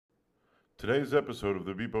Today's episode of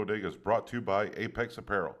the Beat Bodega is brought to you by Apex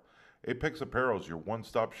Apparel. Apex Apparel is your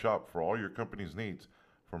one-stop shop for all your company's needs,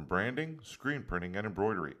 from branding, screen printing, and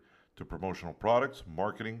embroidery, to promotional products,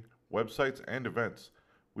 marketing, websites, and events.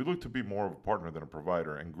 We look to be more of a partner than a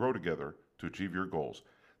provider and grow together to achieve your goals.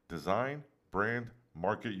 Design, brand,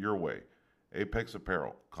 market your way. Apex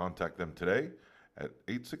Apparel. Contact them today at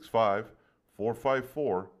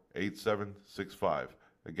 865-454-8765.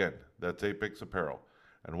 Again, that's Apex Apparel.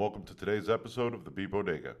 And welcome to today's episode of the Beat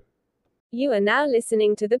Bodega. You are now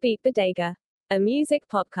listening to the Beat Bodega, a music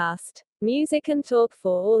podcast. Music and talk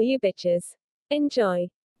for all you bitches. Enjoy.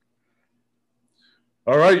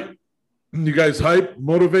 All right. You guys hype,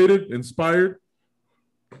 motivated, inspired?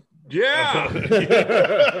 Yeah.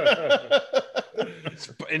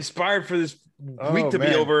 Inspired for this week to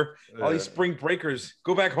be over. All these spring breakers.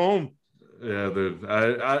 Go back home. Yeah, dude.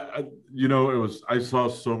 I saw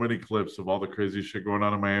so many clips of all the crazy shit going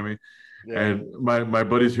on in Miami. Yeah. And my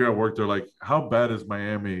buddies here at work, they're like, how bad is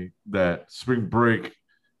Miami that spring break,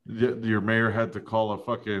 your mayor had to call a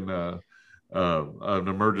fucking an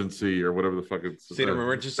emergency or whatever the fuck it's state of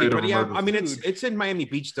emergency. But yeah, I mean it's in Miami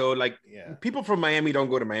Beach though. Like people from Miami don't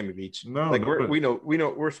go to Miami Beach. No, like we know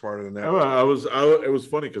we're smarter than that. It was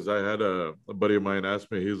funny because I had a buddy of mine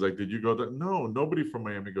ask me. He was like, "Did you go there?" No, nobody from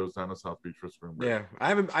Miami goes down to South Beach for spring break. Yeah,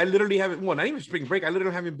 I literally haven't. Well, not even spring break. I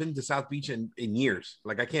literally haven't been to South Beach in years.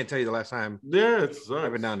 Like I can't tell you the last time. Yeah, it's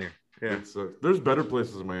I've been down there. Yeah, there's better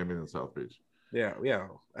places in Miami than South Beach. Yeah.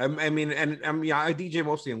 I mean, I DJ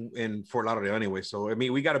mostly in Fort Lauderdale anyway. So I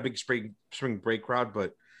mean, we got a big spring break crowd,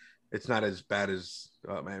 but it's not as bad as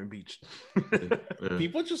Miami Beach.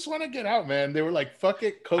 People just want to get out, man. They were like, "Fuck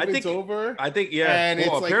it, COVID's over." I think, yeah. And it's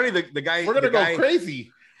apparently like, the guy we're gonna go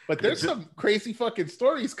crazy. But there's some crazy fucking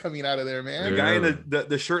stories coming out of there, man. The guy in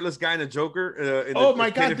the shirtless guy in the Joker. Oh my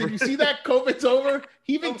God! Did you see that? COVID's over.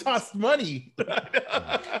 He even tossed money.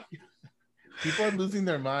 People are losing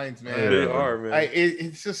their minds, man. They are, man.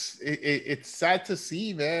 It's just it's sad to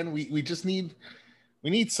see, man. We just need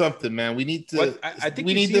something, man. We need to. I think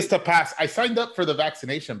we need this to pass. I signed up for the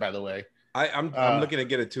vaccination, by the way. I'm looking to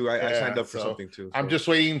get it too. I signed up for something too. So. I'm just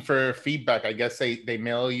waiting for feedback. I guess they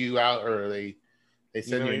mail you out or they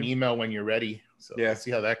send you an email when you're ready. So yeah, let's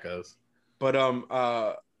see how that goes. But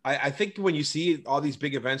I think when you see all these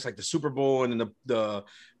big events like the Super Bowl and then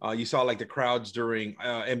you saw like the crowds during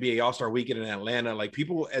NBA All-Star Weekend in Atlanta, like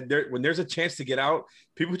people when there's a chance to get out,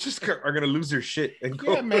 people just are gonna lose their shit and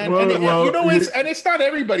go. Yeah, man. It's not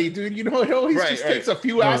everybody, dude. You know, it always takes a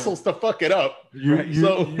few assholes to fuck it up.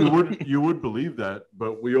 You would believe that,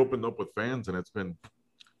 but we opened up with fans, and it's been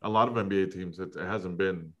a lot of NBA teams. It hasn't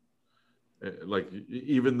been like,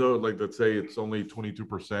 even though, like, let's say it's only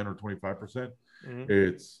 22% or 25%.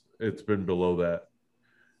 Mm-hmm. It's been below that,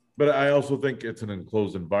 but I also think it's an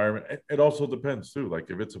enclosed environment. It also depends too. Like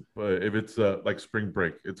if it's like spring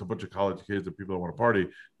break, it's a bunch of college kids and people that want to party.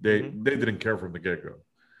 They didn't care from the get go.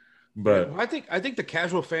 But I think the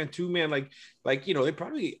casual fan too, man. Like you know, they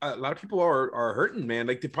probably a lot of people are hurting, man.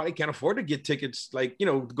 Like they probably can't afford to get tickets. Like you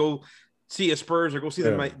know, go see a Spurs or go see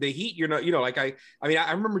the Heat. You're not, you know, like I mean,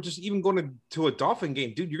 I remember just even going to a Dolphin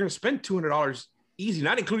game, dude. You're gonna spend $200 easy,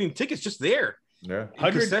 not including tickets, just there. Yeah,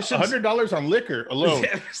 $100 on liquor alone,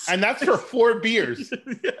 and that's for 4 beers,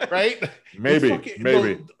 right?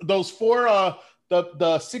 Maybe those 4 the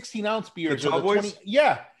 16-ounce beers, the 20,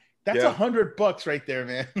 that's $100 right there,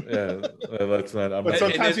 man. Yeah, that's not. But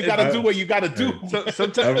sometimes you got to do what you got to do.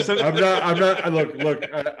 Sometimes I'm not. Look.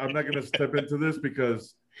 I'm not going to step into this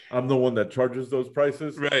because I'm the one that charges those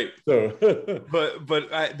prices, right? So,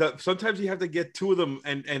 but sometimes you have to get 2 of them,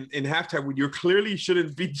 and in halftime when you clearly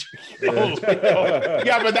shouldn't be.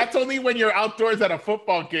 Yeah, but that's only when you're outdoors at a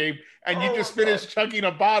football game and you just finished chugging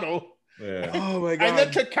a bottle. Yeah. Oh my God! And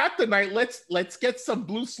then to cap the night, let's get some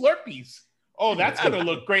blue Slurpees. Oh, that's gonna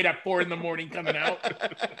look great at 4 a.m. coming out.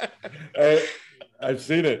 I've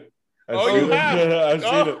seen it. You have? I've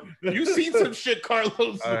seen it. You've seen some shit,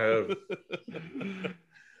 Carlos. I have.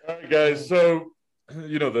 All right, guys. So,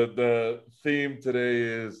 you know, the theme today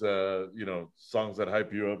is, you know, songs that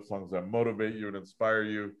hype you up, songs that motivate you and inspire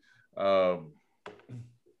you.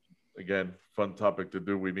 Again, fun topic to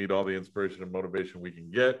do. We need all the inspiration and motivation we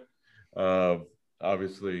can get.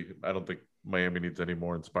 Obviously, I don't think Miami needs any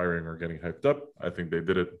more inspiring or getting hyped up. I think they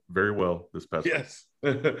did it very well this past week.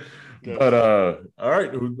 But all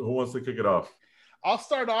right, who wants to kick it off? I'll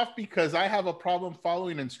start off because I have a problem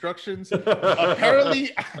following instructions. Apparently,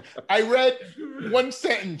 I read one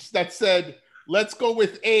sentence that said, "Let's go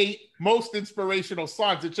with 8 most inspirational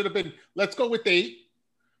songs." It should have been, "Let's go with 8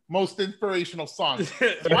 most inspirational songs.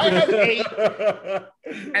 So I have 8.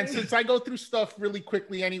 And since I go through stuff really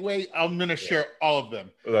quickly anyway, I'm going to share all of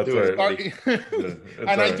them. That's right.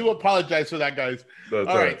 And I do apologize for that, guys. That's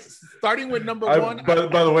all right. Starting with number 1. By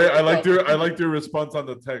the way, I liked your response on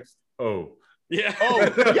the text. Oh. Yeah. Oh, yeah,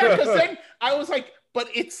 because then I was like, but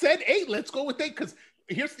it said 8. Let's go with 8. Because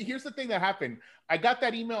here's the thing that happened. I got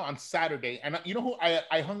that email on Saturday. And you know who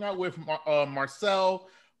I hung out with? Marcel,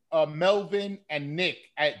 Melvin, and Nick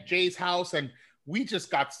at Jay's house, and we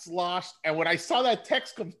just got sloshed. And when I saw that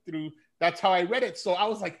text come through, that's how I read it. So I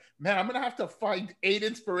was like, man, I'm gonna have to find 8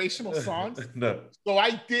 inspirational songs. No. So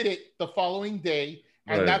I did it the following day,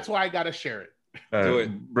 and that's why I gotta share it. Do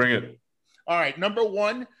it. Bring it. All right, number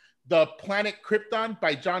 1, The Planet Krypton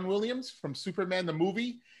by John Williams from Superman the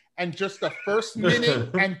movie. And just the first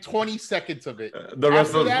minute and 20 seconds of it. The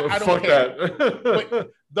rest of that, I don't care.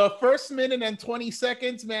 But the first minute and 20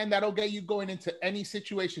 seconds, man, that'll get you going into any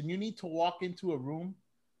situation. You need to walk into a room.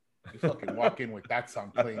 You fucking walk in with that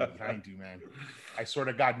song playing behind you, man. I swear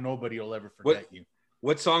to God, nobody will ever forget you.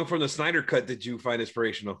 What song from the Snyder Cut did you find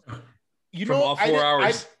inspirational? You know, all 4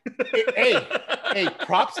 hours. Hey,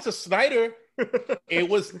 props to Snyder. It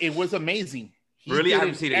was amazing. He really, I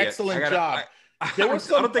haven't seen it yet. Excellent job. There was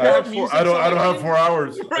some I don't have 4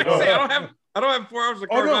 hours. Right, I don't have 4 hours to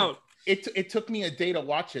carve out. It took me a day to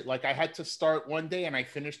watch it. Like I had to start one day and I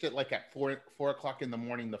finished it like at 4 o'clock in the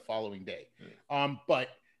morning the following day. But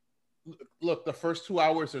look, the first 2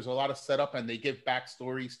 hours, there's a lot of setup and they give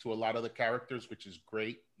backstories to a lot of the characters, which is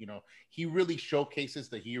great. You know, he really showcases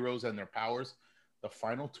the heroes and their powers. The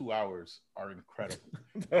final 2 hours are incredible.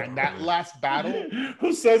 And that last battle.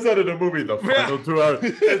 Who says that in a movie? The final 2 hours.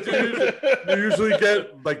 You usually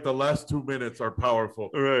get like the last 2 minutes are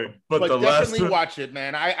powerful. Right. But the definitely watch it,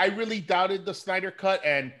 man. I really doubted the Snyder Cut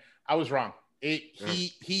and I was wrong.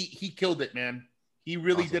 He killed it, man. He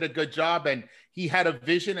really did a good job and he had a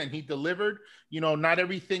vision and he delivered. You know, not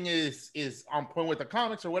everything is on point with the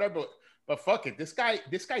comics or whatever, but fuck it. This guy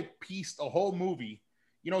pieced a whole movie.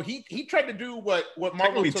 You know, he tried to do what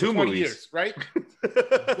Marvel took 20 years, right?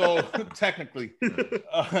 So technically,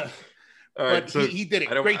 all right, but he did it.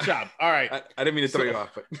 Great job. All right. I didn't mean to throw you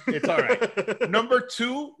off, but it's all right. Number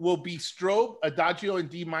 2 will be Strobe, Adagio in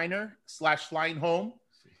D minor / Flying Home.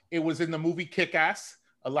 It was in the movie Kick-Ass.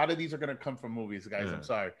 A lot of these are going to come from movies, guys. Yeah. I'm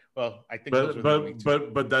sorry. Well, I think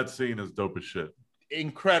but that scene is dope as shit.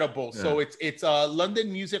 Incredible. Yeah. So it's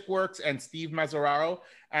London Music Works and Steve Mazzararo,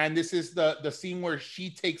 and this is the scene where she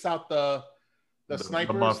takes out the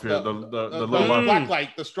snipers, the black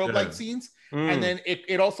light, the strobe light scenes, and then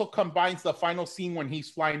it also combines the final scene when he's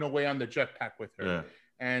flying away on the jetpack with her,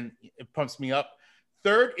 and it pumps me up.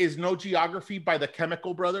 3rd is No Geography by the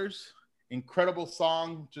Chemical Brothers. Incredible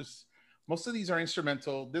song. Just most of these are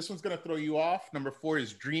instrumental. This one's gonna throw you off. Number 4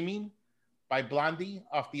 is Dreaming by Blondie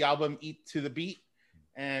off the album Eat to the Beat.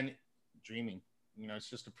 And Dreaming, you know, it's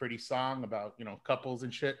just a pretty song about, you know, couples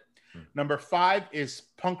and shit. Number 5 is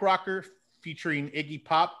Punk Rocker featuring Iggy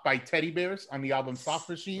Pop by Teddy Bears on the album Soft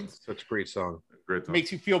Machines. Such a great song. Great song.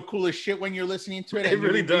 Makes you feel cool as shit when you're listening to it. It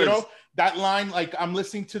really does. You know, that line, like, I'm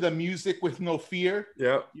listening to the music with no fear.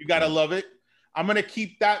 Yeah. You got to love it. I'm going to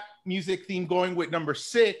keep that music theme going with number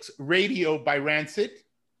 6, Radio by Rancid.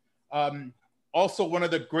 Also, one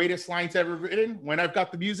of the greatest lines ever written. When I've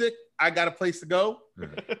got the music, I got a place to go.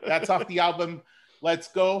 That's off the album Let's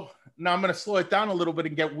Go. Now I'm going to slow it down a little bit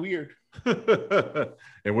and get weird.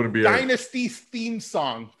 It wouldn't be Dynasty's theme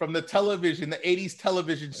song from the 80s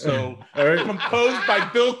television show, composed by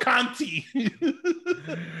Bill Conti.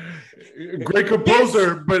 Great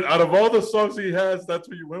composer, but out of all the songs he has, that's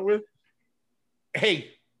what you went with?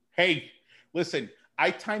 Hey, listen. I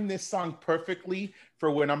timed this song perfectly for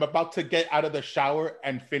when I'm about to get out of the shower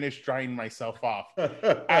and finish drying myself off.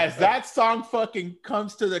 As that song fucking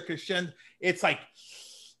comes to the crescendo, it's like,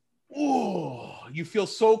 ooh, you feel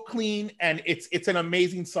so clean, and it's an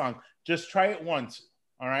amazing song. Just try it once,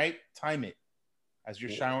 all right? Time it as you're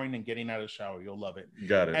showering and getting out of the shower. You'll love it.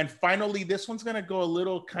 Got it. And finally, this one's gonna go a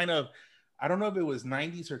little kind of, I don't know if it was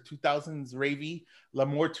 90s or 2000s ravey,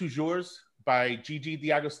 L'amour toujours by Gigi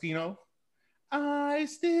D'Agostino. I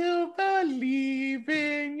still believe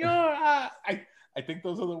in your eyes. I think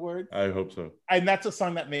those are the words. I hope so. And that's a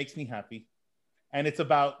song that makes me happy. And it's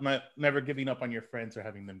about never giving up on your friends or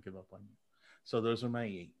having them give up on you. So those are my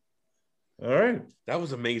 8. All right. That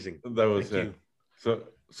was amazing. That was it.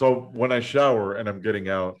 So when I shower and I'm getting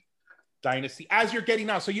out. Dynasty. As you're getting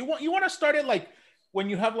out. So you want to start it like when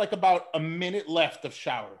you have like about a minute left of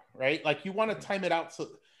shower, right? Like you want to time it out so.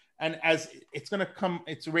 And as it's going to come,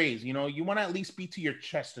 it's raised, you know, you want to at least be to your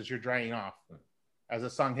chest as you're drying off as the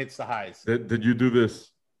song hits the highs. Did you do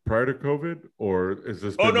this prior to COVID, or is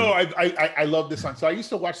this? Oh no, I love this song. So I used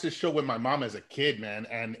to watch this show with my mom as a kid, man,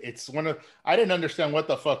 and it's I didn't understand what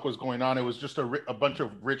the fuck was going on. It was just a bunch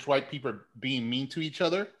of rich white people being mean to each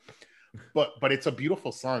other, but it's a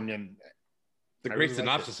beautiful song, and the great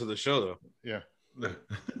synopsis of the show, though. Yeah. All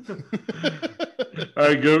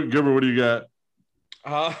right, Gilbert, what do you got?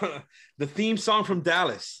 The theme song from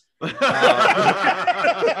Dallas. Oh,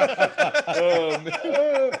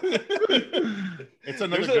 it's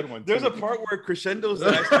another good one. There's a part where crescendos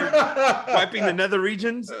actually wiping the nether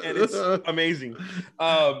regions, and it's amazing.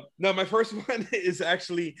 No, my first one is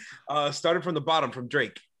actually started from the bottom, from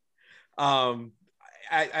Drake.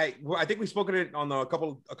 I think we spoke it on a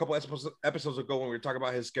couple episodes ago when we were talking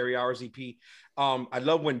about his Scary Hours EP. I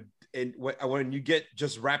love when you get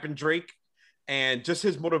just rapping Drake and just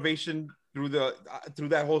his motivation through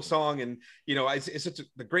that whole song, and it's such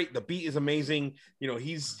the beat is amazing.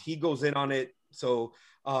 He goes in on it. So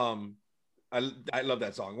I love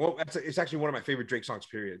that song. Well, it's actually one of my favorite Drake songs,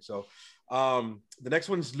 period. So the next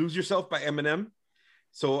one's Lose Yourself by Eminem.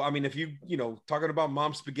 So I mean, if you talking about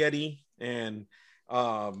Mom Spaghetti, and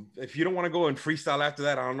if you don't want to go and freestyle after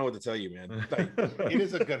that, I don't know what to tell you, man. It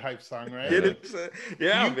is a good hype song, right? It is,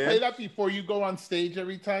 yeah, you man. Play that before you go on stage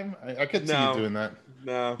every time? I could see you doing that.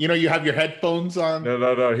 No. You have your headphones on.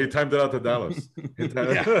 No. He timed it out to Dallas.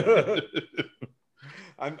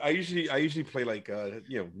 I usually play like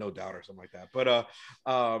No Doubt or something like that. But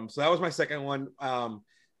so that was my second one.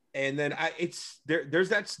 And then there's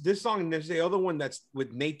this song, and there's the other one that's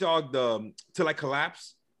with Nate Dogg, the Till I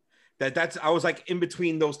Collapse. I was like in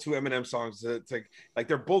between those two Eminem songs. It's like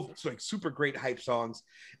they're both like super great hype songs.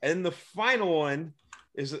 And then the final one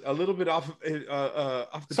is a little bit off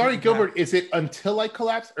the. Sorry, Gilbert. Is it Until I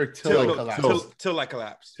Collapse or Till I Collapse? Till I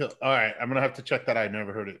Collapse. All right, I'm gonna have to check that. I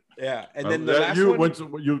never heard it. Yeah, and then the last one.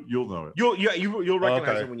 You'll know it. You'll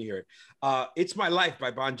recognize it when you hear it. It's My Life by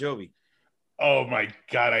Bon Jovi. Oh my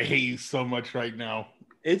God, I hate you so much right now.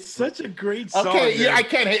 It's such a great song. Okay, yeah, I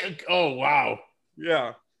can't hate. Oh wow.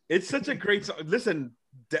 Yeah. It's such a great song. Listen,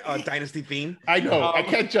 Dynasty theme. I know. I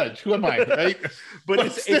can't judge. Who am I? Right?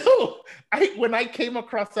 but still, when I came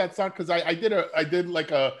across that song, because I did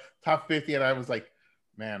like a top 50, and I was like,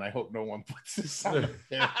 man, I hope no one puts this song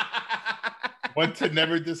there. One to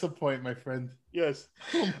never disappoint, my friend. Yes.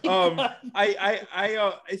 It's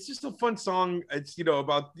just a fun song. It's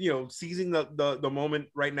about seizing the moment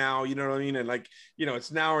right now. You know what I mean? And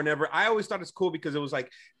it's now or never. I always thought it's cool because it was like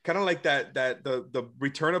kind of like that the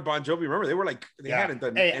return of Bon Jovi. Remember, they were like they hadn't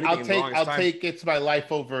done anything I'll take It's My Life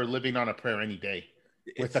over Living on a Prayer any day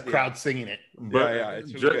with the crowd singing it. But,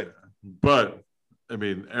 it's really good. But I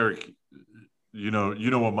mean, Eric, you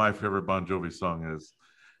know what my favorite Bon Jovi song is.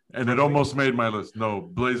 And it almost made my list. No,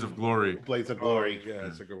 Blaze of Glory. Blaze of Glory. Yeah,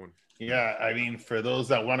 that's a good one. Yeah, I mean, for those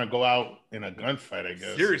that want to go out in a gunfight, I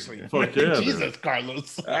guess. Seriously. Fuck yeah, Jesus, man.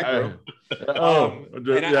 Carlos. I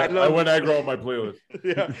went aggro on my playlist.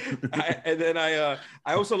 Yeah. And then I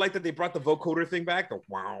also like that they brought the vocoder thing back. The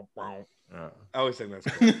wow, wow. Yeah. I always think that's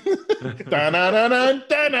cool.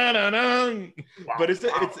 But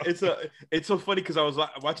it's so funny because I was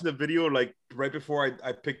watching the video like right before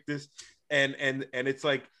I picked this, and it's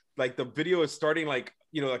like the video is starting like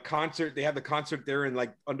a concert. They have the concert there and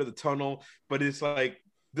like under the tunnel, but it's like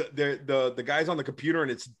the guys on the computer,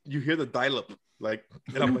 and you hear the dial-up like,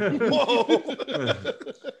 and I'm like, whoa.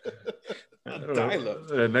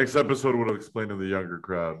 Dial-up. Next episode will explain to the younger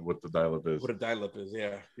crowd what the dial-up is. What a dial-up is,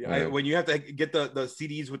 yeah. When you have to get the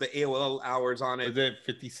CDs with the AOL hours on it. Is it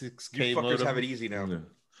 56K? You fuckers modem? Have it easy now. Yeah.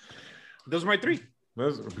 Those are my three.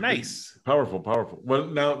 That's nice, powerful. Well,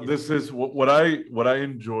 now this is what I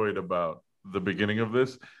enjoyed about the beginning of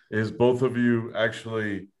this is both of you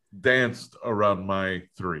actually danced around my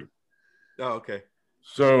three. Oh, okay.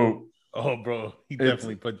 So, bro, he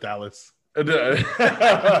definitely put Dallas. But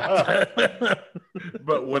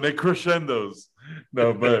when it crescendos,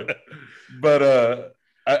 no, but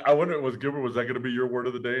I wonder, was that going to be your word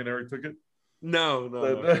of the day, and Eric took it? No.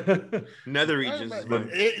 Nether regions.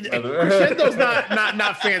 Crescendo's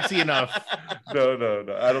not fancy enough. No.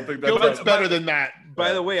 I don't think that's Gilbert's better than that.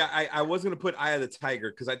 By the way, I was gonna put Eye of the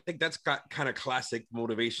Tiger because I think that's got kind of classic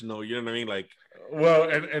motivational. You know what I mean? Like,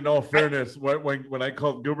 well, and in all fairness, when I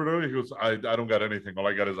called Gilbert earlier, he goes, I don't got anything. All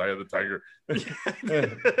I got is Eye of the Tiger.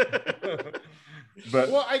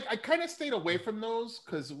 But well, I kind of stayed away from those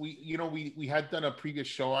because we had done a previous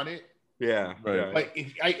show on it. Yeah, right.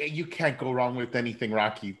 Like you can't go wrong with anything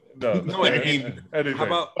Rocky. No. I mean, how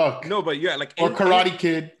about no? But yeah, like or Karate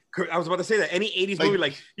Kid. I was about to say that any 80s movie,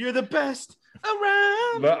 like you're the best.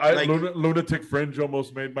 around. Lunatic Fringe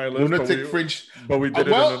almost made my list. Lunatic Fringe, but we did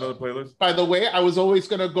it in another playlist. By the way, I was always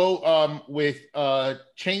gonna go with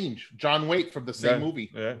Change, John Waite from the same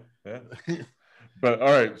movie. Yeah. But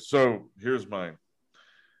all right, so here's mine.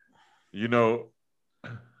 You know,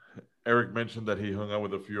 Eric mentioned that he hung out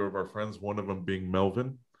with a few of our friends, one of them being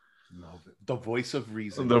Melvin. The voice of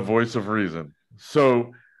reason. The voice of reason.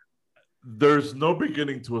 So there's no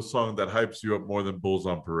beginning to a song that hypes you up more than Bulls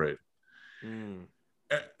on Parade. And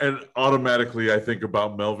automatically I think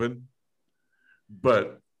about Melvin.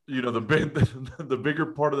 But, you know, the bigger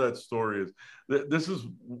part of that story is this is,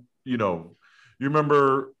 you know, you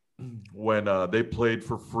remember when they played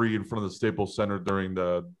for free in front of the Staples Center during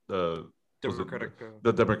the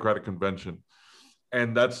Democratic Convention.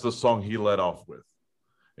 And that's the song he led off with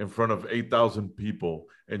in front of 8,000 people.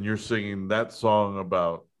 And you're singing that song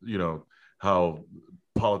about, you know, how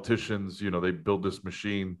politicians, you know, they build this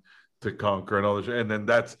machine to conquer and all this. And then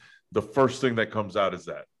that's the first thing that comes out is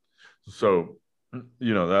that. So,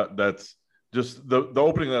 you know, that's just the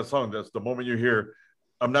opening of that song. That's the moment you hear,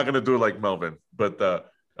 I'm not going to do it like Melvin, but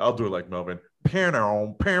I'll do it like Melvin. As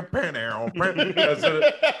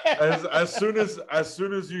soon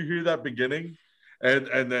as you hear that beginning,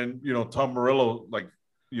 and then, you know, Tom Morello, like,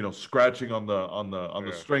 you know, scratching on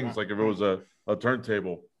the strings like if it was a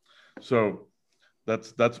turntable. So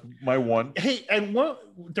that's my one. Hey, and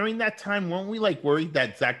during that time, weren't we like worried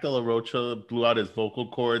that Zach De La Rocha blew out his vocal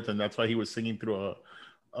cords and that's why he was singing through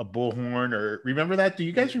a bullhorn? Or remember that? Do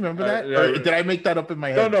you guys remember that? Yeah, or did I make that up in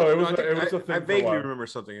my head? No, it was a thing. I vaguely remember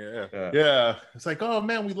something. Yeah. It's like, oh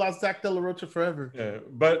man, we lost Zach De La Rocha forever. Yeah,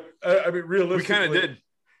 but I mean, realistically, we kind of did.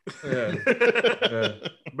 Yeah.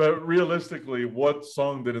 But realistically, what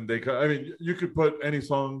song didn't they cut? I mean, you could put any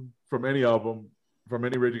song from any album, from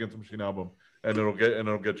any Rage Against the Machine album, and it'll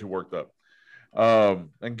get you worked up.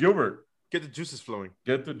 And Gilbert, get the juices flowing.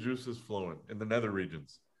 Get the juices flowing in the nether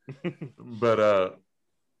regions. But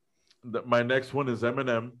my next one is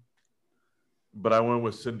Eminem, but I went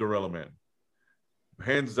with Cinderella Man.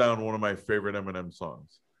 Hands down, one of my favorite Eminem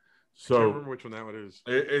songs. So I can't remember which one that one is.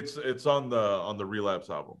 It's on the Relapse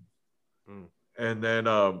album, and then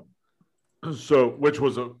which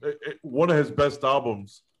was one of his best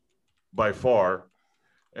albums by far,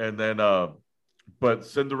 and then but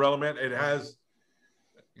Cinderella Man, it has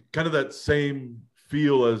kind of that same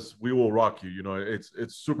feel as We Will Rock You. You know,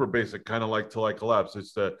 it's super basic, kind of like Till I Collapse.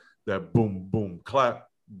 It's that boom boom clap,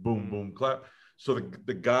 boom boom clap. So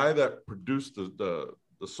the guy that produced the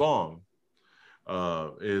song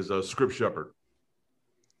is Script Shepherd.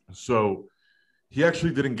 So he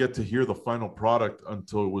actually didn't get to hear the final product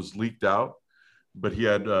until it was leaked out, but he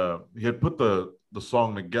had put the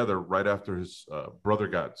song together right after his brother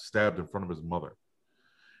got stabbed in front of his mother,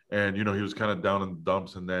 and you know he was kind of down in the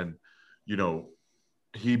dumps, and then you know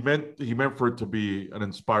he meant for it to be an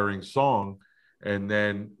inspiring song, and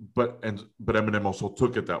then but Eminem also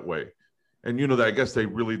took it that way. And you know that I guess they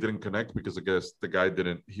really didn't connect because I guess the guy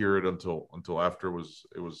didn't hear it until after it was.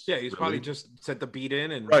 Yeah, he's probably just set the beat in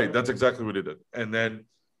and right. That's exactly what he did. And then,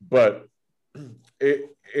 but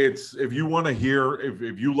it's if you want to hear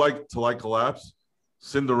if you like Till I Collapse,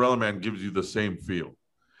 Cinderella Man gives you the same feel.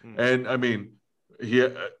 And I mean,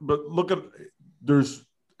 but look at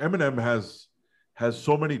Eminem has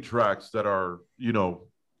so many tracks that are you know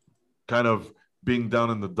kind of being down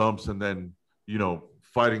in the dumps and then you know.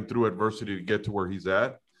 Fighting through adversity to get to where he's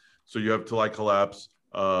at. So you have Till I Collapse.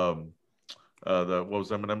 What was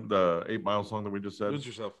Eminem? The 8 Mile song that we just said.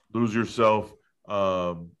 Lose Yourself.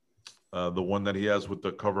 The one that he has with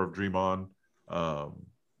the cover of Dream On. So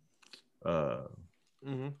that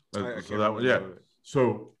one, yeah.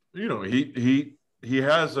 So you know he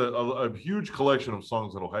has a huge collection of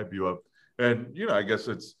songs that'll hype you up, and you know I guess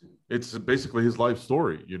it's basically his life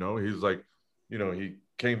story. You know he's like, you know he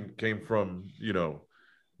came from you know.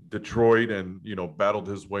 Detroit and you know battled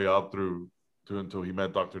his way out until he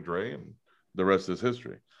met Dr. Dre and the rest is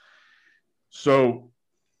history. So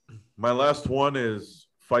my last one is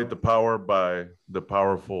Fight the Power by the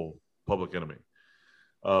powerful Public Enemy.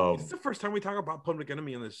 It's the first time we talk about Public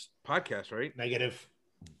Enemy on this podcast, right? Negative.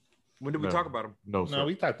 When did we talk about him? No,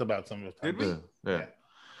 we talked about some of the time. Did we?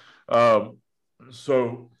 Yeah.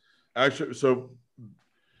 So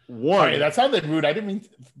one. Sorry, that sounded rude. I didn't mean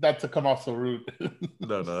that to come off so rude.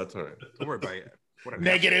 No, that's all right. Don't worry about it.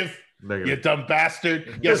 Negative. You dumb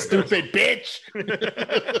bastard. You stupid bitch.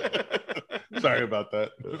 Sorry about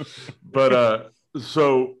that. But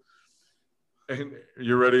so and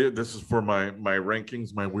you're ready. This is for my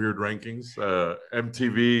rankings, my weird rankings.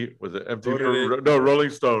 MTV was it MTV? No, Rolling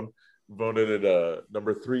Stone voted it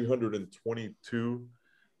number 322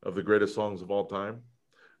 the greatest songs of all time.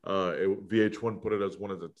 VH1 put it as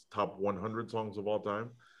one of the top 100 songs of all time.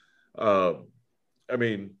 I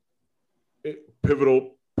mean,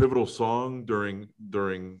 pivotal song during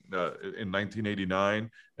in 1989,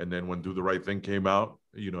 and then when Do the Right Thing came out,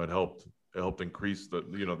 it helped increase the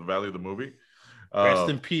the value of the movie. Rest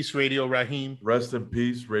in peace, Radio Raheem. Rest in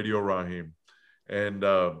peace, Radio Raheem. And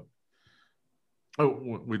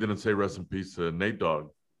we didn't say rest in peace to Nate Dogg.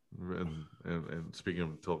 And speaking of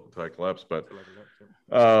until I collapse, but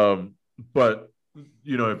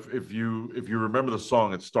if you remember the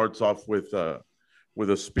song, it starts off with a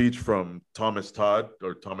speech from Thomas Todd,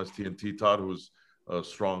 or Thomas TNT Todd, who's a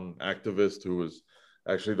strong activist, who was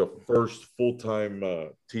actually the first full-time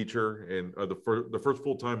teacher in the first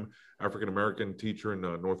full-time African-American teacher in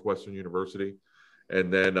Northwestern University.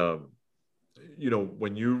 And then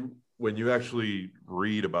when you actually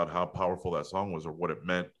read about how powerful that song was or what it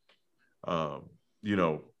meant,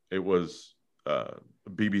 it was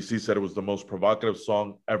BBC said it was the most provocative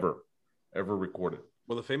song ever recorded.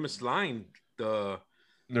 Well, the famous line,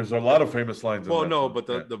 there's a lot of famous lines. Well, no, but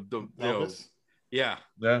yeah.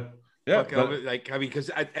 Like, because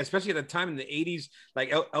especially at the time in the 80s, like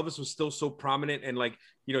Elvis was still so prominent, and like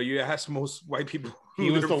you ask most white people, he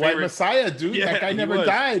was the white messiah, dude. Yeah, that guy never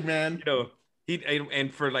died, man.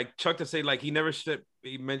 And for like Chuck to say like he meant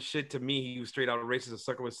shit to me, he was straight out of racist, a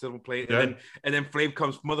sucker with silver plate, and then Flav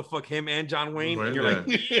comes motherfuck him and John Wayne, and you're like,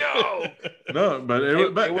 yo. No, but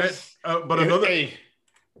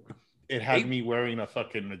it had me wearing a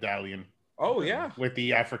fucking medallion. Oh yeah, with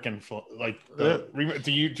the African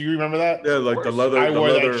do you remember that? Yeah, like the leather. I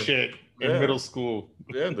wore that shit in middle school.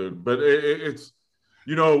 Yeah, dude. But it's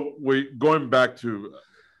we going back to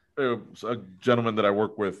a gentleman that I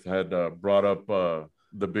work with had brought up the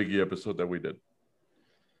Biggie episode that we did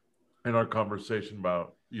in our conversation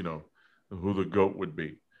about who the GOAT would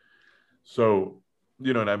be. So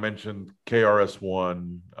and I mentioned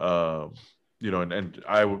KRS-One. And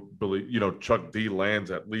I would believe, Chuck D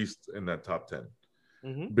lands at least in that top 10.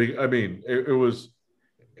 Mm-hmm. I mean,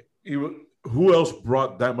 who else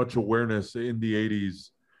brought that much awareness in the 80s?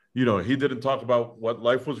 He didn't talk about what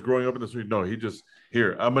life was growing up in the street. No, he just,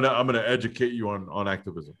 I'm gonna educate you on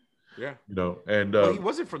activism. Yeah. And he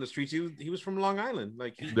wasn't from the streets. He was from Long Island.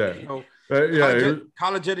 Like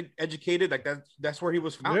college educated. Like that's where he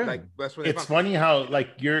was found. Yeah. Like that's where it's funny how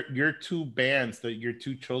like your two bands, your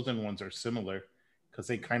two chosen ones, are similar because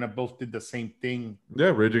they kind of both did the same thing.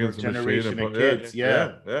 Yeah, Rage Against the Generation of kids.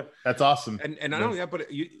 Yeah, that's awesome. And not only that, but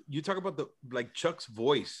you talk about the like Chuck's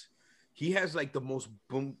voice. He has like the most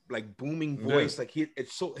booming voice. Like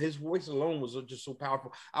his voice alone was just so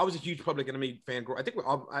powerful. I was a huge Public Enemy fan. I think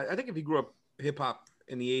if he grew up hip hop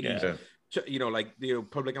in the 80s,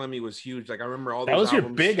 Public Enemy was huge. Like I remember all those. That was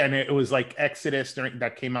albums. Your big, and it was like Exodus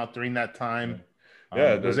that came out during that time.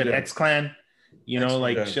 Was it X Clan?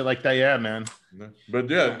 Shit like that. Yeah, man.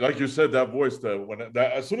 But like you said, that voice.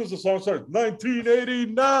 As soon as the song starts,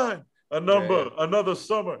 1989, another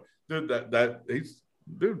summer. Dude,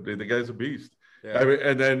 the guy's a beast. Yeah. I mean,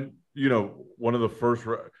 and then one of the first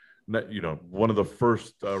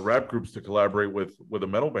rap groups to collaborate with a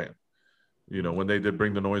metal band. When they did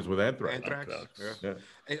Bring the Noise with Anthrax. Yeah.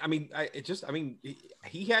 And I mean,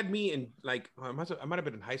 he had me in like I might have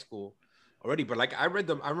been in high school already, but like I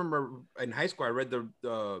remember in high school I read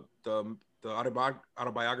the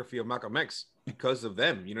autobiography of Malcolm X because of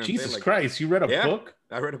them. Jesus Christ, you read a book?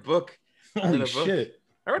 I read a book. Holy shit.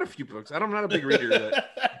 I read a few books. I'm not a big reader,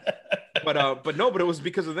 but it was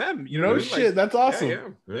because of them. Shit, that's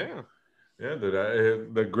awesome. Yeah.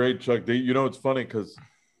 The great Chuck D. It's funny because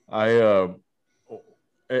I,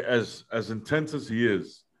 as intense as he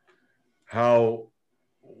is,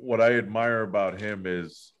 what I admire about him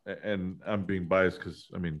is, and I'm being biased because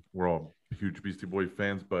I mean we're all huge Beastie Boys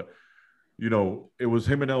fans, but it was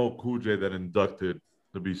him and LL Cool J that inducted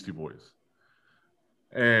the Beastie Boys,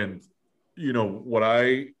 and. What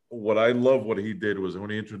I love what he did was when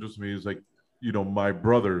he introduced me, he's like, my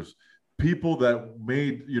brothers, people that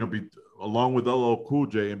made, along with LL Cool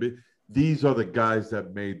J, these are the guys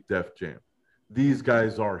that made Def Jam. These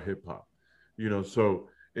guys are hip hop, so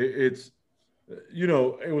it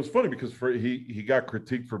was funny because he got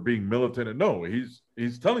critiqued for being militant, and no, he's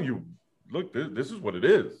telling you, look, this is what it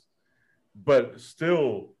is, but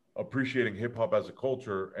still appreciating hip hop as a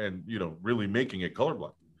culture and, really making it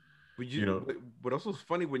colorblind. But also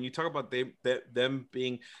funny when you talk about them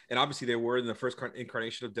being, and obviously they were in the first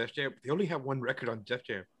incarnation of Def Jam. They only have one record on Def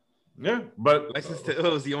Jam. Yeah, but License to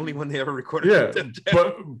Ill was the only one they ever recorded. Yeah,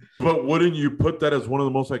 but wouldn't you put that as one of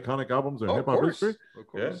the most iconic albums in hip hop history? Of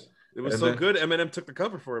course. It was so good. Eminem took the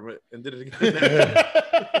cover for him and did it again.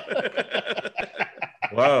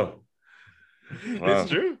 Wow. It's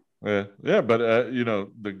true. Yeah, but you know,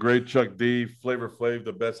 the great Chuck D, Flavor Flav,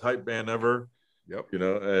 the best hype band ever. Yep. You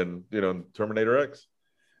know, and you know, Terminator X.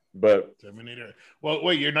 But Terminator. Well,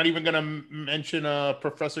 wait, you're not even gonna mention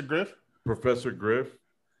Professor Griff? Professor Griff.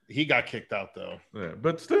 He got kicked out though. Yeah,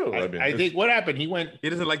 but still, I mean, I think what happened? He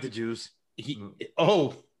doesn't like the Jews.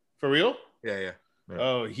 Oh, for real? Yeah.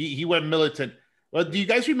 Oh, he went militant. Well, do you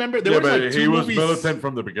guys remember he was militant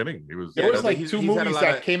from the beginning. There was like two movies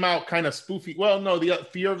that came out kind of spoofy. Well, no, the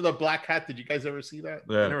Fear of the Black Hat. Did you guys ever see that?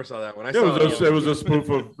 Yeah. I never saw that one. It was a spoof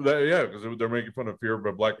of that. Yeah, because they're making fun of Fear of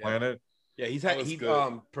the Black Planet. Yeah,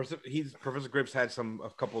 Professor Griff's had a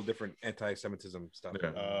couple of different anti-Semitism stuff.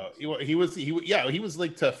 Yeah. He was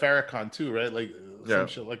linked to Farrakhan too, right? Like some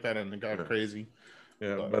shit like that, and it got crazy.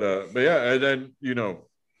 Yeah, but yeah, and then you know,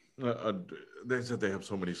 they said they have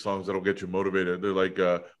so many songs that'll get you motivated. They're like,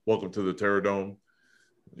 "Welcome to the Terror Dome."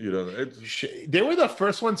 You know, they were the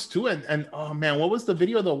first ones too. And oh man, what was the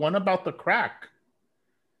video? The one about the crack.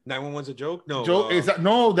 911's a joke? No. Joke is that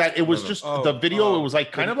no? That it was just the video. It was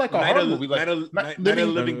like kind of like a horror movie, like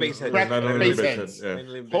living baseheads.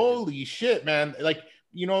 Holy shit, man! Like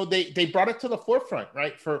you know, they brought it to the forefront,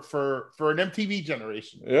 right? For an MTV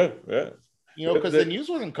generation. Yeah. You know, because the news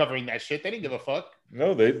wasn't covering that shit. They didn't give a fuck.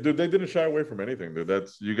 No, they didn't shy away from anything, dude.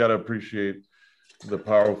 You got to appreciate the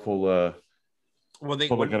powerful. Well,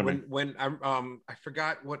 when I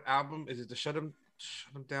forgot what album is it? The Shut 'Em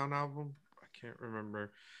Down album? I can't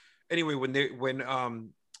remember. Anyway, when they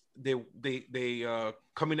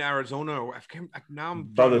come into Arizona, or now I'm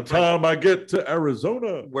by the time I get to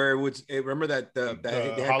Arizona, where remember that they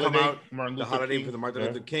had come out the holiday for the Martin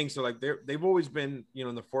Luther King. So like they've always been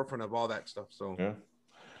in the forefront of all that stuff. So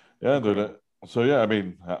dude. So yeah, I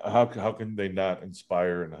mean, how can they not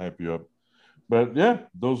inspire and hype you up? But yeah,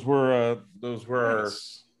 those were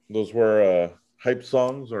hype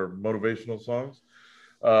songs or motivational songs.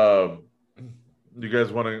 You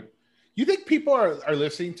guys want to? You think people are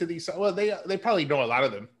listening to these? Well, they probably know a lot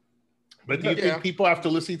of them. But do you think people after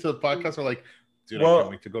listening to the podcast are like, dude, I can't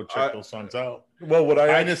wait to go check those songs out? Well,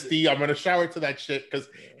 Dynasty, I'm gonna shower to that shit because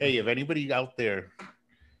hey, if anybody out there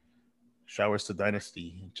showers to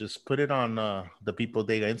Dynasty, just put it on the People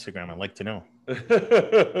Dega Instagram. I'd like to know.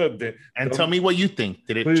 And tell me what you think.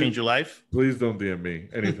 Did it change your life? Please don't DM me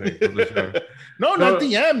anything from the show. No, not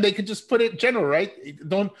DM. They could just put it general, right?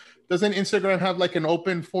 Doesn't Instagram have like an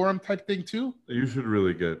open forum type thing too? You should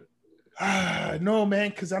really get. No,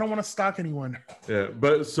 man, because I don't want to stalk anyone. Yeah,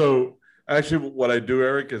 but so actually, what I do,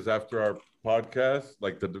 Eric, is after our podcast,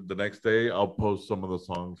 like the next day, I'll post some of the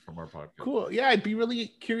songs from our podcast. Cool. Yeah, I'd be really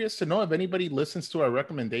curious to know if anybody listens to our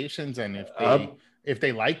recommendations and if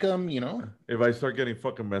they like them, you know. If I start getting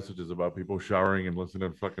fucking messages about people showering and listening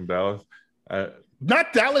to fucking Dallas,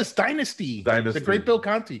 not Dallas, Dynasty. The great Bill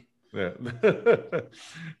Conti. Yeah.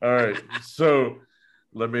 All right. So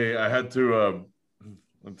I had to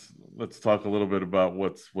let's talk a little bit about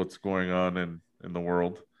what's going on in the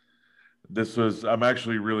world. I'm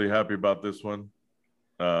actually really happy about this one.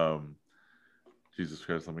 Jesus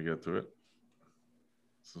Christ, let me get to it.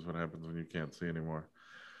 This is what happens when you can't see anymore.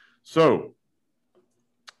 So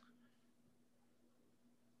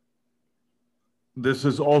this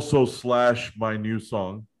is also / my new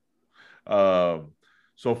song.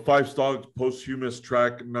 So 5 Stars posthumous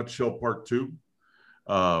track Nutshell Part 2.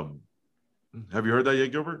 Have you heard that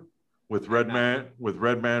yet, Gilbert? With Redman,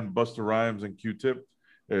 Busta Rhymes, and Q-Tip.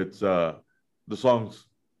 It's the song's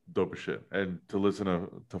dope as shit. And to listen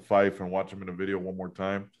to Fife and watch him in a video one more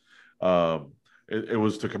time, it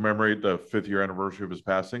was to commemorate the 5th year anniversary of his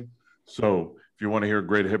passing. So if you want to hear a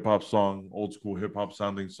great hip hop song, old school hip hop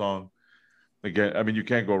sounding song, again, I mean, you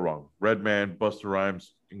can't go wrong. Redman, Busta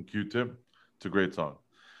Rhymes, and Q-Tip. It's a great song.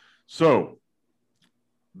 So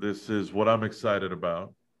this is what I'm excited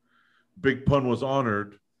about. Big Pun was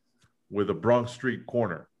honored with a Bronx Street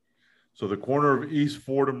corner. So the corner of East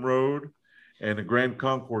Fordham Road and the Grand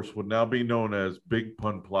Concourse would now be known as Big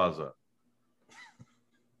Pun Plaza.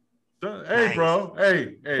 Hey, nice. Bro.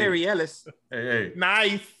 Hey. Harry Ellis. Hey.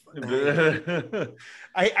 Nice.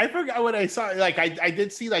 I forgot what I saw. Like I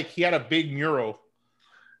did see like he had a big mural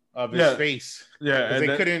of his face. Yeah. And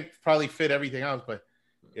they couldn't probably fit everything else, but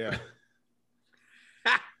yeah.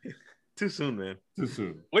 Too soon, man. Too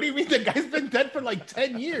soon. What do you mean? The guy's been dead for like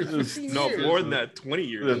 10 years. No, years. More than that, 20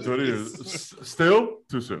 years. Yeah, 20 years. Still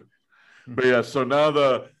too soon. But yeah, so now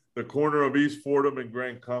the corner of East Fordham and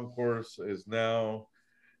Grand Concourse is now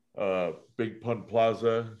Big Pun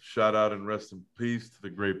Plaza. Shout out and rest in peace to the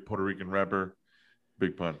great Puerto Rican rapper,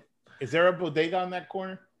 Big Pun. Is there a bodega on that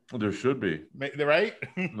corner? There should be. Right?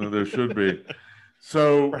 No, there should be.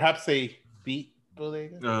 So perhaps a beat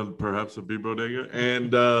bodega. Perhaps a beat bodega.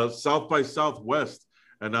 And South by Southwest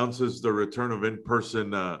announces the return of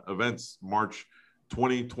in-person events March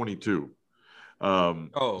 2022.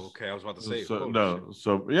 Okay. I was about to say.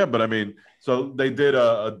 Yeah, but I mean, so they did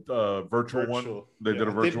a virtual one. They did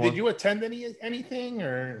a virtual. Did you attend anything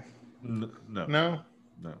or no?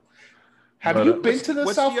 Have you been to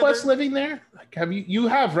the Southwest living there? Like, have you? You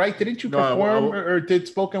have, right? Didn't you perform or did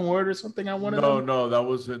spoken word or something on one of them? No, that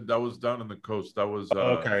was down in the coast. That was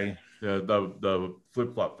okay. Yeah, the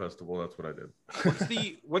Flip Flop Festival. That's what I did.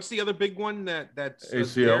 What's the other big one that's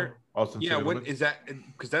ACL? Austin. Yeah, what is that?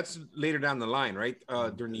 Because that's later down the line, right?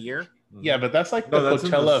 During the year. Yeah, but that's like the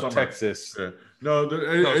Coachella of Texas. Yeah. No,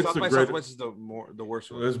 it's South by Southwest is the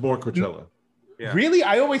worst one. It's more Coachella. Yeah. Really?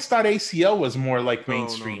 I always thought ACL was more like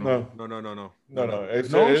mainstream. No.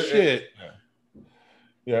 No shit.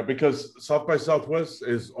 Yeah, because South by Southwest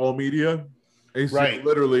is all media. ACL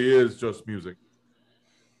literally is just music.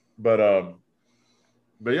 But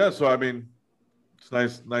yeah. So I mean,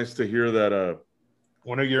 it's nice to hear that.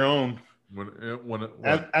 One of your own.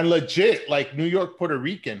 And legit, like New York, Puerto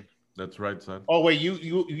Rican. That's right, son. Oh wait,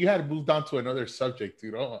 you had moved on to another subject,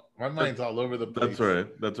 dude. Oh, my mind's all over the place.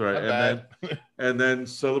 That's right. And then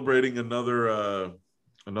celebrating another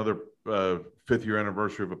 5th year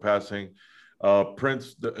anniversary of a passing.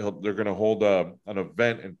 Prince, they're going to hold an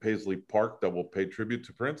event in Paisley Park that will pay tribute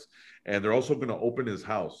to Prince, and they're also going to open his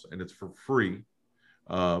house, and it's for free,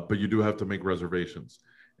 but you do have to make reservations,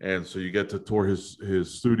 and so you get to tour his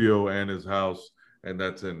studio and his house, and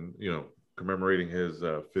that's in commemorating his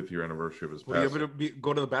 5th year anniversary of his passing. Will you ever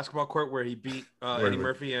go to the basketball court where he beat Eddie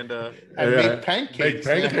Murphy and made pancakes?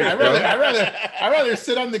 I'd rather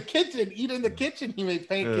sit on the kitchen, eat in the kitchen. He made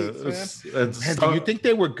pancakes, man. Do you think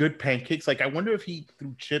they were good pancakes? Like, I wonder if he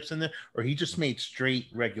threw chips in there or he just made straight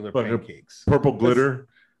regular pancakes. Purple glitter,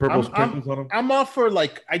 purple sprinkles on them. I'm all for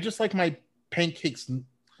I just like my pancakes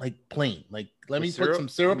like plain. Like, let me put some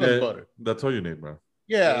syrup and butter. That's all you need, bro.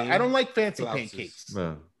 Yeah, I don't like fancy pancakes.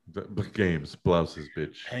 No. Games, blouses,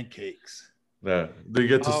 bitch. Pancakes. Yeah. Do you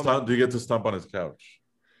get to stomp? Do you get to stomp on his couch?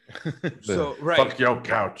 So right. Fuck your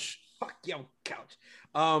couch. Fuck your couch.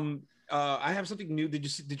 I have something new.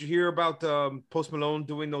 Did you hear about Post Malone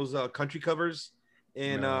doing those country covers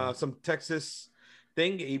in some Texas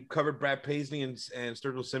thing? He covered Brad Paisley and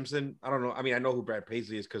Sturgill Simpson. I don't know. I mean, I know who Brad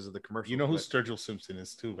Paisley is because of the commercial. You know who Sturgill Simpson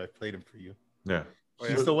is too. I played him for you. Yeah.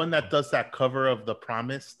 He's the one that does that cover of The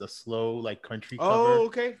Promise, the slow like country cover. Oh,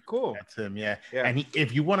 okay, cool. That's him, yeah. And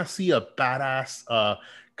if you want to see a badass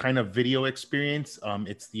kind of video experience,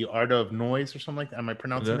 it's The Art of Noise or something like that. Am I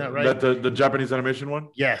pronouncing that right? The Japanese animation one?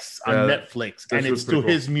 Yes, on Netflix, and it's to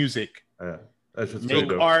his music. Yeah, that's just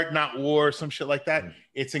Make art, not war, some shit like that.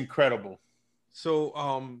 It's incredible.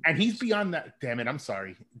 So, and he's beyond that. Damn it, I'm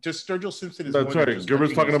sorry. Just Sturgill Simpson is. That's right.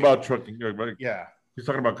 Gilbert's talking about trucking. Yeah. He's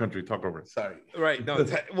talking about country. Talk over it. Sorry. Right. No.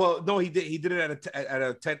 He did it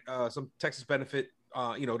at some Texas benefit.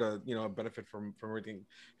 Benefit from everything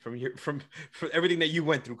from everything that you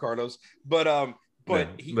went through, Carlos. But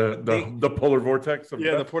the polar vortex.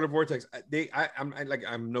 The polar vortex.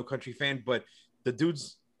 I'm no country fan, but the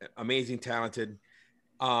dude's amazing, talented.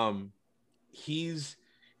 He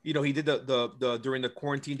did the during the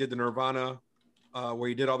quarantine did the Nirvana, where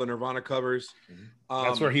he did all the Nirvana covers.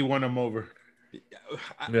 That's where he won him over.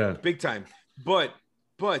 Big time. But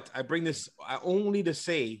I bring this only to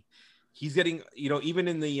say he's getting, even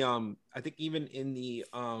in the I think even in the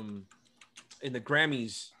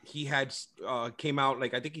Grammys he had came out,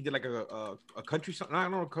 like I think he did like a country song, I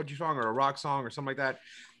don't know, a country song or a rock song or something like that,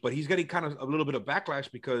 but he's getting kind of a little bit of backlash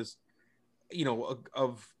because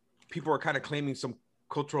of people are kind of claiming some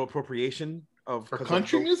cultural appropriation of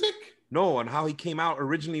country music. No, and how he came out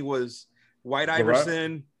originally was White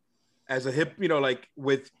Iverson as a hip, like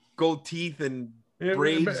with gold teeth and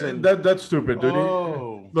braids, and that's stupid, dude.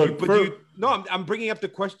 Oh, look, I'm bringing up the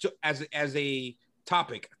question as a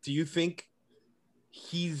topic. Do you think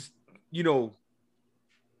he's,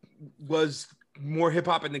 was more hip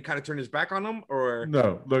hop and then kind of turned his back on him, or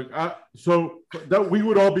no? Look, so that we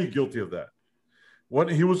would all be guilty of that when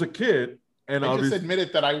he was a kid. And I just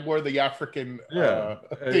admitted that I wore the African thing.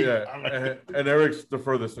 And Eric's the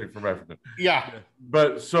furthest thing from African. Yeah.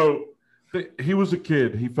 But so he was a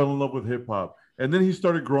kid. He fell in love with hip hop. And then he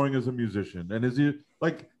started growing as a musician. And is he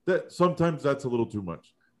like that? Sometimes that's a little too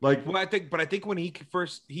much. Like, well, I think when he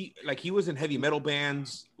was in heavy metal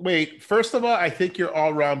bands. Wait, first of all, I think you're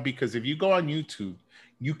all wrong, because if you go on YouTube,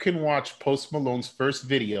 you can watch Post Malone's first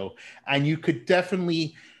video and you could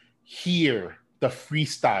definitely hear the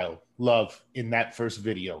freestyle. love in that first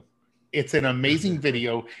video. It's an amazing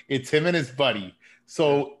video. It's him and his buddy.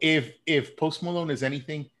 So if Post Malone is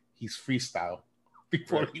anything, he's freestyle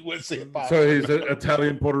before he was hip hop. So he's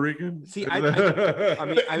Italian Puerto Rican. See, I mean,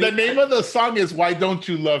 the name of the song is "Why Don't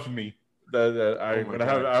You Love Me." Come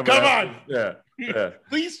on, yeah.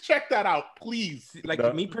 Please check that out, please.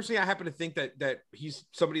 Like me personally, I happen to think that he's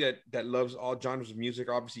somebody that loves all genres of music.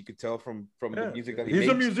 Obviously, you could tell from the music that he makes.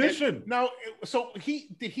 He's a musician. And now, so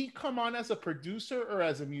did he come on as a producer or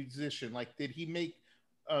as a musician? Like, did he make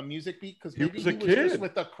a music beat? Because maybe he was just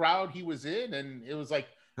with the crowd he was in, and it was like,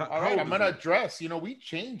 all right, I'm gonna dress. You know, we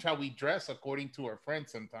change how we dress according to our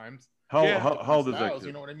friends sometimes. How old is that kid?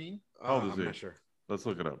 You know what I mean? How old is he? I'm not sure. Let's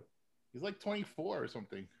look it up. He's like 24 or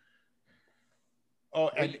something. Oh,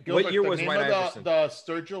 and what Gilbert, year the was name White of Iverson? the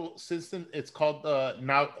Sturgill system? It's called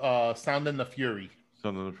Sound and the Fury.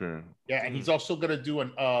 Sound and the Fury. Yeah, and he's also gonna do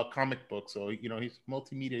a comic book. So he's a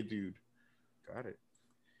multimedia dude. Got it.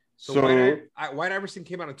 So White Iverson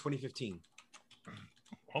came out in 2015.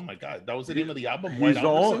 Oh my God, that was the name of the album. He's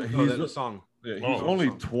the song. Yeah, he's only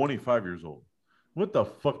 25 years old. What the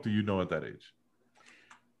fuck do you know at that age?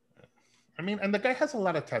 I mean, and the guy has a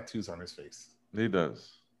lot of tattoos on his face. He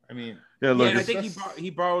does. I mean, look, and I think he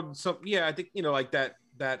borrowed some. Yeah, I think like that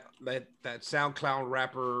SoundCloud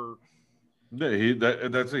rapper. Yeah, he was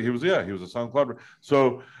a SoundCloud rapper.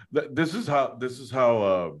 So this is how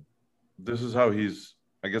he's.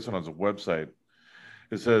 I guess on his website,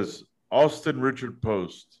 it says Austin Richard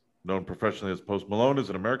Post, known professionally as Post Malone, is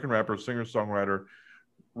an American rapper, singer, songwriter,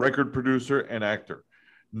 record producer, and actor.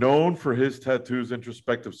 Known for his tattoos,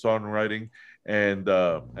 introspective songwriting, and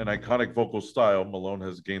an iconic vocal style, Malone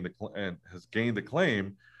has gained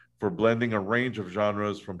acclaim for blending a range of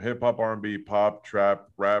genres from hip hop, R&B, pop, trap,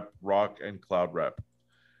 rap, rock, and cloud rap.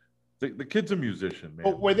 The kid's a musician, man.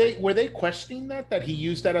 But were they questioning that he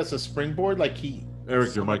used that as a springboard? Like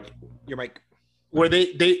Eric, your mic. Were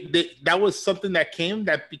they that was something that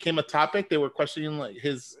became a topic? They were questioning like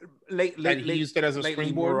his he used it as a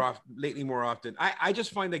springboard. Lately more often. I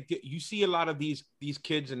just find that you see a lot of these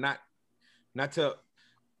kids, and not to.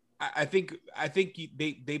 I think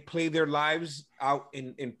they play their lives out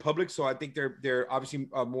in public, so I think they're obviously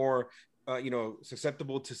more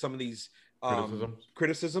susceptible to some of these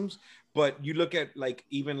criticisms. But you look at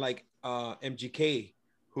even MGK,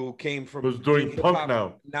 who came from who's doing punk pop,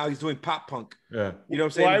 now. Now he's doing pop punk. Yeah, you know what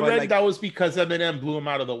I'm saying. Well, I read that was because Eminem blew him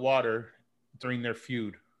out of the water during their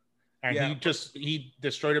feud, and he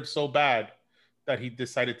destroyed him so bad that he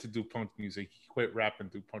decided to do punk music. He quit rap and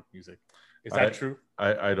do punk music. Is that true?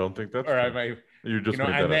 I don't think that's true. You just made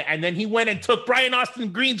that up. And then he went and took Brian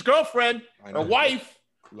Austin Green's girlfriend or wife.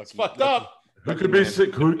 It's fucked up. Who could be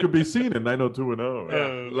seen in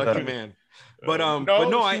 90210? Lucky man. But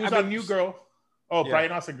she was on New Girl. Oh, yeah.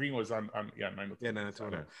 Brian Austin Green was on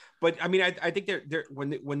 90210. But I mean, I think they're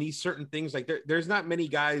when these certain things there's not many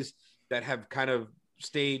guys that have kind of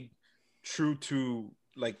stayed true to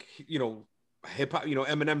hip hop.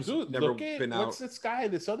 Eminem's never been out. What's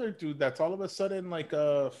this other dude that's all of a sudden like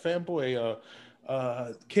a fanboy,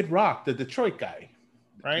 Kid Rock, the Detroit guy,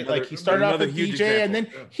 right? He started off as DJ and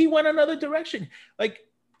then he went another direction.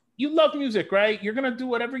 You love music, right? You're gonna do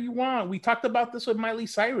whatever you want. We talked about this with Miley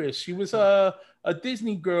Cyrus. She was a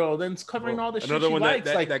Disney girl, then covering all the shit she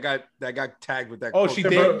likes. That got tagged with that. Oh, she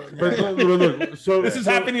did. But look, so this is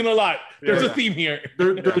happening a lot. There's a theme here.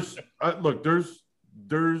 There's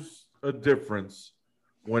a difference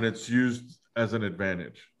when it's used as an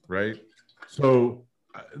advantage, right? So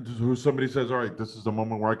somebody says, all right, this is the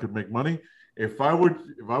moment where I could make money. If I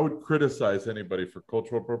would criticize anybody for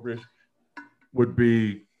cultural appropriation, would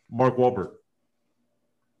be Mark Wahlberg.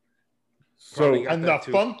 So and the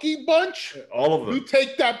Funky Bunch, all of them. You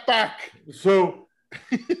take that back. So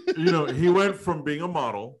he went from being a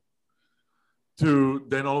model to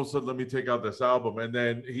then all of a sudden, let me take out this album, and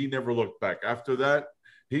then he never looked back. After that,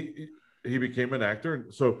 he became an actor.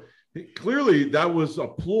 So clearly that was a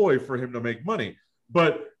ploy for him to make money.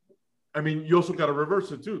 But I mean, you also got to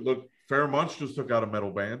reverse it too. Look, Pharoah Monch just took out a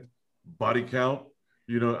metal band. Body Count,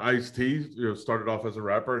 Ice-T, started off as a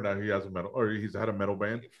rapper, and now he's had a metal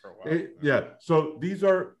band for a while. So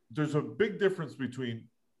there's a big difference between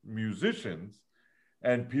musicians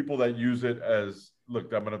and people that use it as,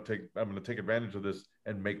 look, I'm gonna take advantage of this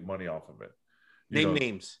and make money off of it. Name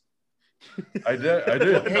names. I did.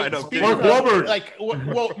 Hey, Mark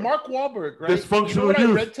Wahlberg. Mark Wahlberg, right? Dysfunctional what youth.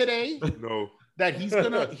 I read today? No. That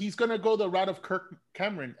he's gonna go the route of Kirk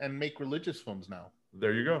Cameron and make religious films now.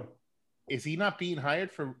 There you go. Is he not being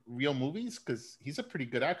hired for real movies? Because he's a pretty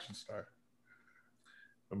good action star.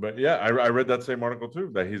 But yeah, I read that same article too.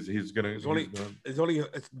 That he's gonna.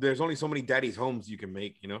 There's only so many daddy's homes you can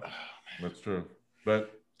make. You know. That's true.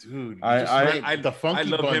 But dude, the Funky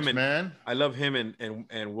Bunch, man. I love him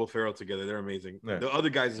and Will Ferrell together. They're amazing. Yeah. The Other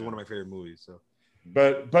Guys is one of my favorite movies. So.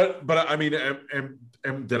 But I mean,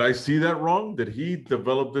 did I see that wrong? Did he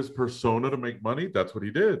develop this persona to make money? That's what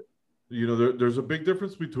he did. You know, there's a big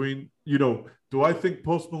difference between, you know, do I think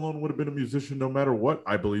Post Malone would have been a musician no matter what?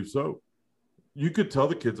 I believe so. You could tell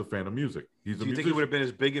the kid's a fan of music. Do you think he would have been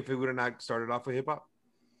as big if he would have not started off with hip hop?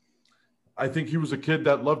 I think he was a kid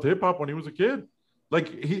that loved hip hop when he was a kid.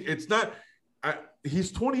 Like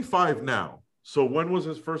he's 25 now. So when was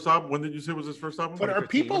his first album? When did you say was his first album? But are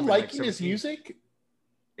people liking his music?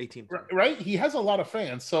 18. Right? He has a lot of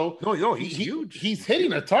fans. So no, he's huge. He's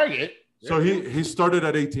hitting a target. So he started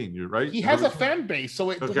at 18, you're right? He has a fan base.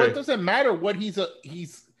 So it doesn't matter what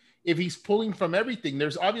if he's pulling from everything.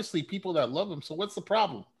 There's obviously people that love him. So what's the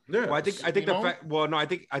problem? Yeah. Well, I think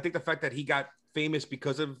the fact that he got famous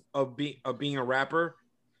because of being a rapper,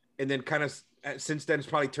 and then kind of since then it's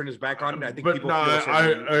probably turned his back on it. I think people.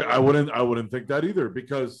 I wouldn't think that either,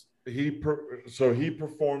 because he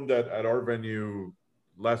performed at our venue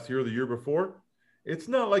last year or the year before. It's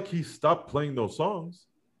not like he stopped playing those songs.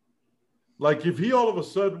 Like if he all of a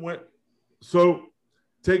sudden went, so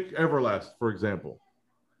take Everlast for example.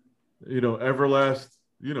 You know, Everlast,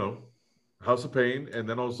 you know, House of Pain, and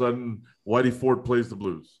then all of a sudden Whitey Ford plays the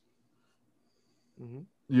blues. Mm-hmm.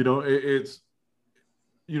 You know, it's,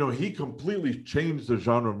 you know, he completely changed the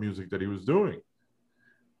genre of music that he was doing.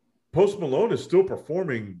 Post Malone is still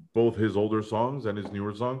performing both his older songs and his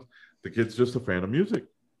newer songs. The kid's just a fan of music.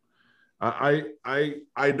 I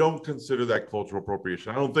don't consider that cultural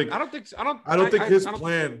appropriation. I don't think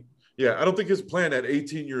his plan at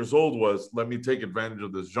 18 years old was, let me take advantage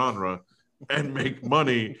of this genre and make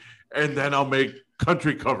money, and then I'll make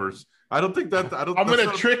country covers. I'm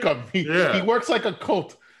gonna trick him. He works like a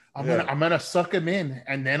cult. I'm gonna suck him in,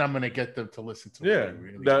 and then I'm gonna get them to listen to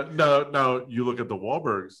him. Yeah. Now you look at the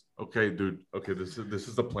Wahlbergs. Okay, dude. Okay, this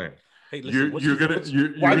is the plan. Hey, listen, why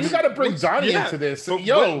do you got to bring Donnie into this?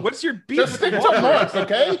 Yo, what's your beef? Just stick to Mark,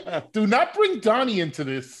 okay? Do not bring Donnie into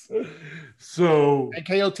this. So, and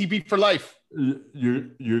KOTB for life.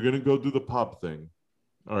 You're gonna go do the pop thing,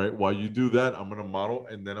 all right? While you do that, I'm gonna model,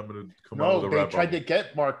 and then I'm gonna come out with a rap. They tried to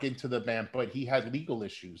get Mark into the band, but he had legal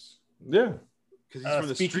issues. Yeah, because he's from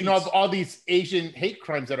the speaking streets. of all these Asian hate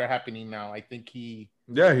crimes that are happening now, I think he.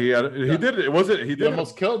 Yeah, he did it. He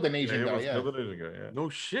almost killed an Asian guy. Killed an Asian guy. Yeah. No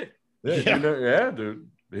shit. Yeah, dude.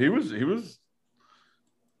 He was in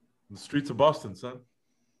the streets of Boston, son.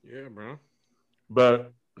 Yeah, bro.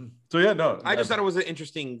 But so yeah, no. I just thought it was an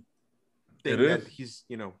interesting thing that he's,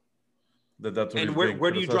 you know, that's what. And where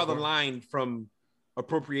do you draw the line from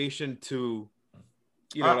appropriation to,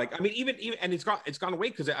 you know, like, I mean, even and it's gone away,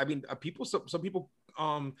 because I mean, some people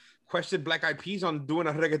questioned Black Eyed Peas on doing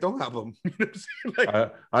a reggaeton album. You know what I'm saying?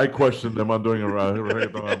 Like, I questioned them on doing a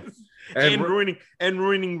reggaeton album. And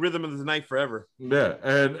ruining Rhythm of the Night forever. Yeah,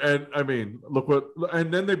 and I mean, look what,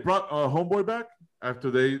 and then they brought Homeboy back after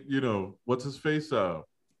they, you know, what's his face? Praz?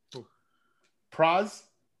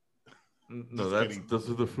 No, those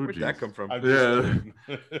are the Fugees. Where'd that come from? Yeah,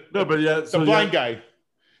 no, but yeah, the blind guy.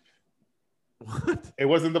 What? It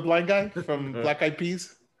wasn't the blind guy from Black Eyed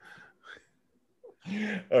Peas.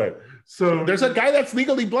 All right, so there's a guy that's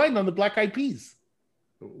legally blind on the Black Eyed Peas.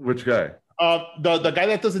 Which guy? The guy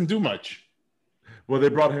that doesn't do much. Well, they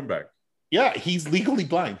brought him back. Yeah, he's legally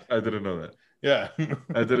blind. I didn't know that. Yeah.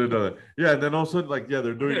 I didn't know that. Yeah, and then also, like, yeah,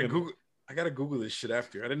 they're doing I gotta Google this shit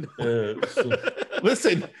after. I didn't know.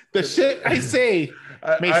 Listen, the shit I say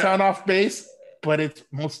may sound off base, but it's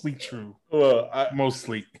mostly true. Well,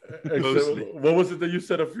 mostly. What was it that you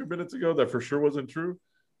said a few minutes ago that for sure wasn't true?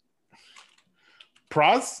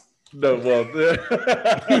 Praz? No, well.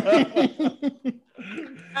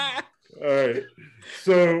 All right.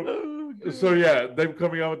 So yeah, them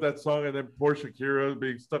coming out with that song, and then poor Shakira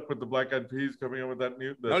being stuck with the Black Eyed Peas coming out with that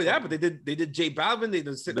new. Yeah, but they did J Balvin. They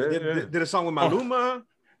did a song with Maluma. Oh,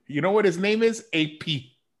 you know what his name is? AP.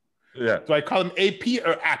 Yeah. Do I call him AP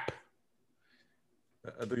or App?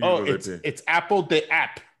 It's Apple the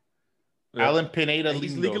App. Yeah. Alan Pineda.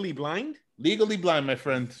 He's legally blind. Legally blind, my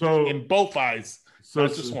friend. So in both eyes. So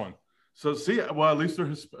it's just one. So see, well, at least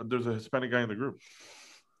there's a Hispanic guy in the group.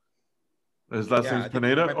 His last name's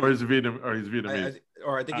Pineda, or is Vietnamese?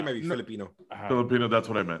 I think he might be Filipino. Filipino, that's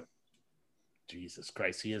what I meant. Jesus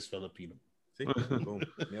Christ, he is Filipino. See? Boom.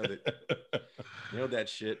 Nailed it. Nailed that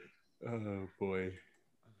shit. Oh, boy.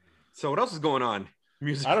 So what else is going on?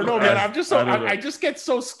 I don't know, man. I'm just I just get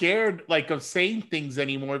so scared like of saying things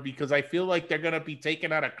anymore because I feel like they're gonna be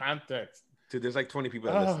taken out of context. Dude, there's like 20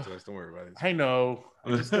 people that listen to us. Don't worry about it. I know.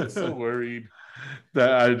 I just get so worried.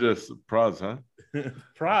 That I just Praz, huh?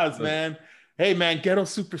 Praz, man. Hey, man, Ghetto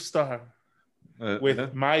Superstar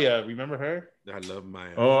with Maya. Remember her? I love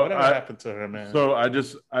Maya. Oh, whatever happened to her, man? So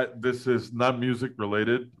this is not music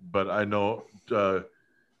related, but I know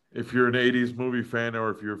if you're an '80s movie fan or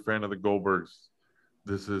if you're a fan of the Goldbergs,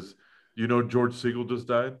 this is George Segal just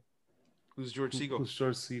died. Who's George Segal? Who's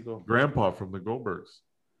George Segal? Grandpa from the Goldbergs.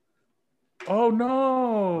 Oh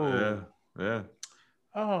no! Yeah.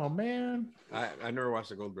 Oh man, I never watched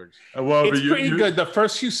the Goldbergs. Well, it's pretty good. The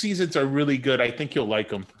first few seasons are really good. I think you'll like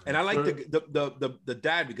them. And I like the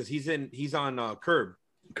dad because he's on Curb.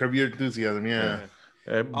 Curb Your Enthusiasm, yeah.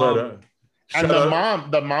 And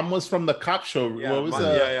the mom was from the cop show. Yeah, what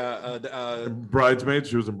was Bridesmaids?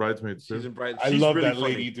 She was in Bridesmaids too. She's in Bridesmaids. I love really that funny.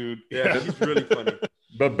 lady, dude. Yeah, she's really funny.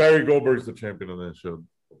 But Barry Goldberg's the champion of that show.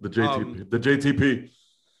 The JTP. The JTP.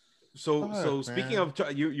 So speaking of,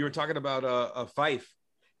 you were talking about Fife.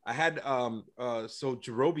 I had so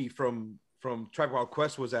Jerobi from Tribe Called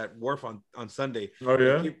Quest was at Wharf on Sunday. Oh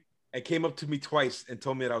yeah. And came up to me twice and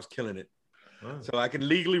told me that I was killing it. Oh. So I can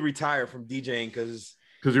legally retire from DJing because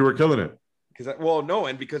you were killing it.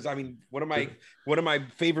 Because I mean, one of my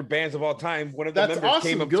favorite bands of all time. One of the members awesome,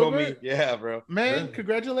 came up Gilbert. told me, "Yeah, bro, man,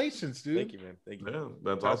 congratulations, dude." Thank you, man. Thank you. Yeah,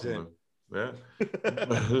 that's awesome. Yeah,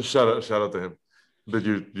 shout out to him. But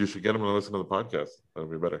you should get him to listen to the podcast. That'll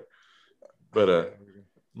be better. But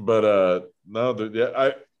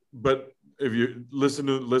if you listen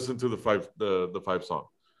to the five song,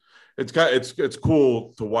 it's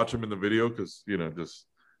cool to watch him in the video because just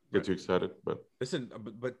gets you excited. But listen,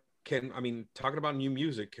 but talking about new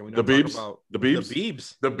music, can we not talk about the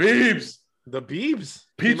Biebs? The Biebs.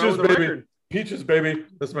 Peaches, baby. Peaches, baby.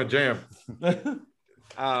 That's my jam.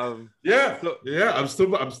 I'm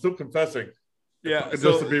still confessing. Yeah,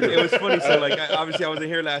 so it was funny. So like, obviously I wasn't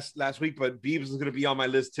here last week, but Biebs is going to be on my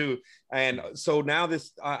list too. And so now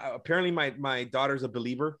this apparently my daughter's a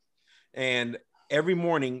believer, and every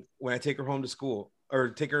morning when I take her home to school or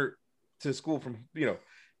take her to school from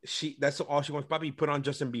that's all she wants. Papi, put on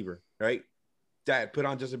Justin Bieber, right? Dad, put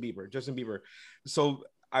on Justin Bieber. So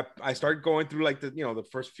I started going through like the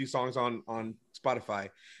first few songs on Spotify,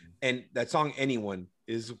 and that song "Anyone"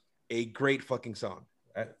 is a great fucking song.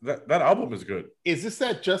 That album is good. Is this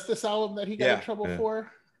that Justice album that he got in trouble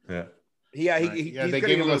for? Yeah. They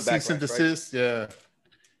gave him a cease and desist. Right? Yeah.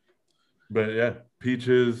 But yeah,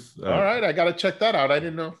 Peaches. All right, I gotta check that out. I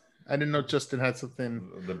didn't know Justin had something.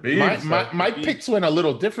 The Biebs. My picks went a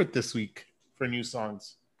little different this week for new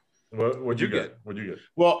songs. What'd you get?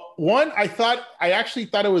 Well, one, I actually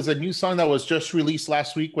thought it was a new song that was just released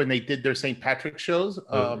last week when they did their St. Patrick's shows.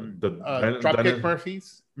 Dropkick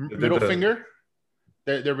Murphys, Middle Finger.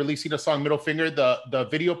 They're releasing a song, Middle Finger. The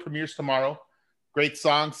video premieres tomorrow. Great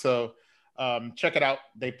song. So check it out.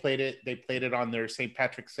 They played it on their St.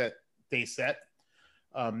 Patrick's Day set.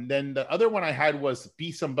 Then the other one I had was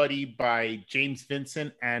Be Somebody by James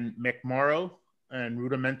Vincent and McMorrow and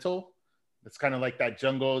Rudimental. It's kind of like that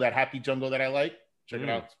happy jungle that I like. Check it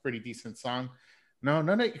out. It's a pretty decent song. No.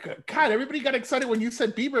 God, everybody got excited when you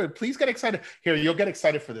said Bieber. Please get excited. Here, you'll get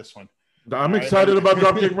excited for this one. I'm excited about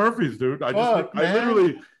Dropkick Murphys, dude. I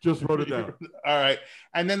literally just wrote it down. All right.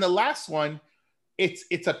 And then the last one,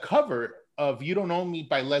 it's a cover of You Don't Own Me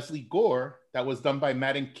by Leslie Gore that was done by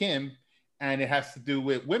Matt and Kim, and it has to do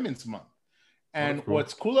with Women's Month. And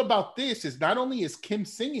what's cool about this is not only is Kim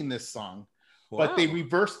singing this song, but they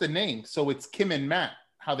reversed the name. So it's Kim and Matt,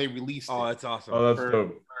 how they released it. Oh, that's awesome. Oh, that's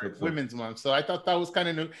dope. For Women's Month. So I thought that was kind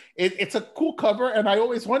of new. It's a cool cover, and I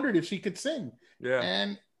always wondered if she could sing. Yeah.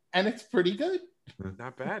 And it's pretty good.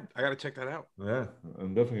 Not bad. I got to check that out. Yeah,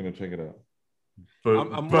 I'm definitely going to check it out.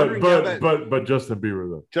 But Justin Bieber,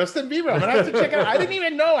 though. Justin Bieber. I'm going to have to check it out. I didn't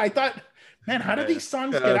even know. I thought, man, how did these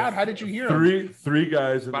songs get out? How did you hear them? Three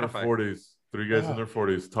guys in their 40s. Three guys in their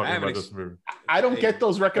 40s talking about Justin Bieber. I don't get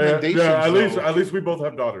those recommendations. Yeah, at least we both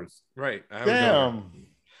have daughters. Right. Damn.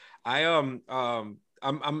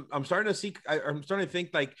 I'm starting to see. I'm starting to think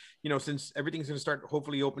like, since everything's going to start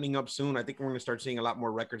hopefully opening up soon, I think we're going to start seeing a lot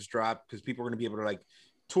more records drop because people are going to be able to like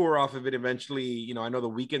tour off of it eventually. I know The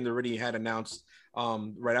Weeknd already had announced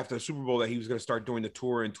right after the Super Bowl that he was going to start doing the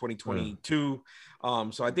tour in 2022.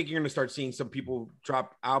 So I think you're going to start seeing some people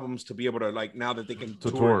drop albums to be able to like now that they can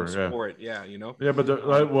tour and support. Yeah, Yeah, but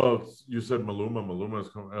you said Maluma.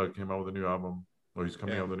 Maluma came out with a new album. Or he's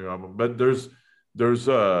coming out with a new album. But there's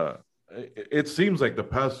it seems like the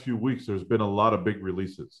past few weeks there's been a lot of big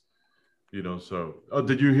releases. You know, so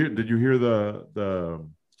did you hear the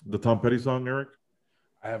Tom Petty song, Eric?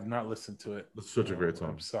 I have not listened to it. It's such a great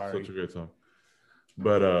song. I'm sorry. Such a great song.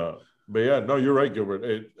 But yeah, no, you're right,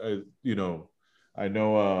 Gilbert. You know, I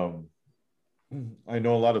know a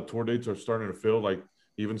lot of tour dates are starting to fill, like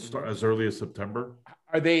even start as early as September.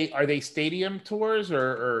 Are they stadium tours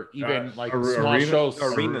or even like small arena, shows?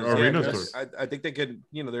 Arenas. Tours. I think they could,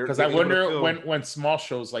 you know, they're because I wonder when small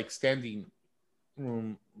shows like standing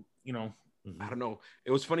room, you know. I don't know. It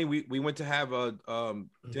was funny. We went to have a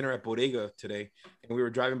dinner at Bodega today, and we were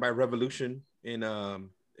driving by Revolution in not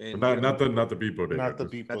the beat bodega. Not the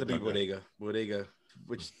beat bodega,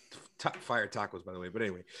 which fire tacos, by the way. But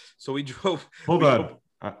anyway, so we drove. Hold on.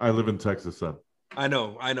 I live in Texas, son. I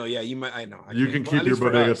know. Yeah, you might. I know. You can keep your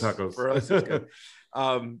bodega tacos. For us, it's good.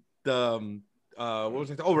 What was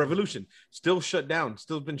it? Oh, Revolution still shut down.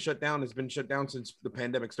 Still been shut down. It's been shut down since the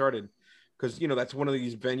pandemic started. Because, you know, that's one of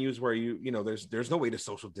these venues where you know, there's no way to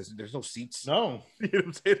social distance. There's no seats. No. You know what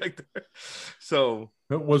I'm saying? Like that. So.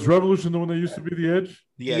 Was Revolution the one that used to be the Edge?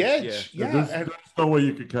 The Edge. Yeah. There's no way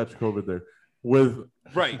you could catch COVID there. With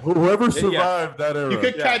right. Whoever survived that era. You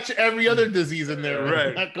could catch every other disease in there.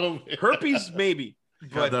 Right. Not COVID. Herpes, maybe.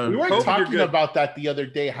 But we were talking about that the other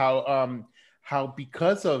day, how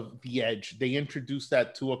because of the Edge, they introduced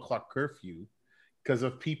that 2:00 curfew. Because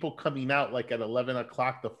of people coming out like at 11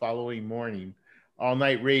 o'clock the following morning, all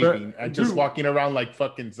night raving and just walking around like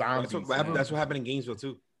fucking zombies. That's what happened in Gainesville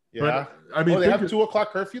too. Yeah, but, I mean, they have 2:00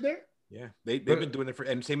 curfew there. Yeah, they've been doing it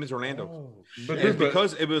and same as Orlando. But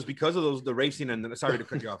it was because of the racing and sorry to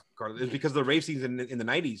cut you off, Carlos. It was because of the racing in the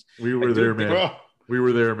 90s. We were there, man. Bro. We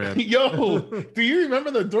were there, man. Yo, do you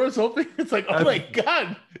remember the doors open? It's like, oh my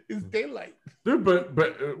God, it's daylight. Dude, but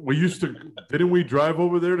we used to, didn't we drive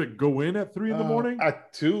over there to go in at 3 in the morning?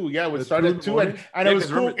 At 2, yeah, we started at 2. And it was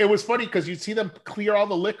cool. It was funny because you'd see them clear all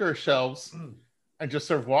the liquor shelves and just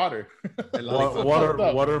serve water.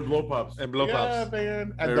 water and blow pops. Yeah,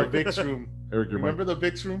 man. And Eric, the VIX room. Eric, remember the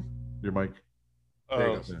VIX room? Your mic.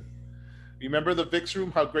 Remember the VIX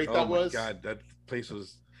room? How great that was? Oh my God, that place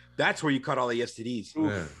was. That's where you caught all the STDs.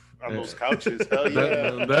 On those couches. Hell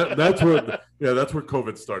yeah. That's where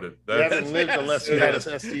COVID started. You haven't lived unless you had an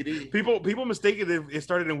STD. People mistaken it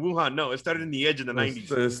started in Wuhan. No, it started in the Edge in the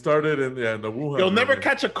 90s. It started in the Wuhan. You'll never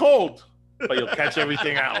catch a cold, but you'll catch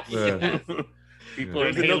everything else. Yeah. People are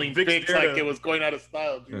inhaling Vicks like it was going out of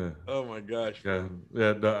style, dude. Yeah. Oh my gosh. Yeah.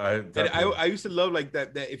 No, I used to love like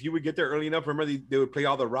that if you would get there early enough, remember they would play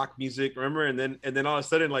all the rock music, remember? And then all of a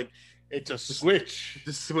sudden, like it just switched.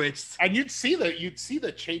 And you'd see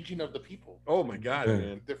the changing of the people. Oh my God,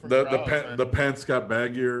 man. The pants got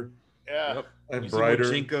baggier. Yeah. Yep. And brighter.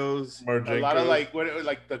 Marjinkos. A lot of like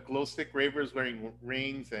the glow stick ravers wearing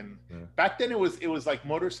rings, and back then it was like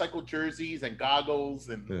motorcycle jerseys and goggles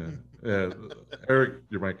and yeah. Eric,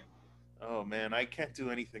 your mic. Oh man, I can't do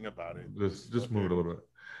anything about it. Just move it a little bit.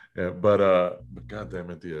 Yeah, but goddamn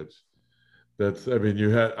it, the Edge.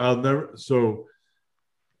 So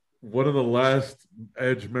one of the last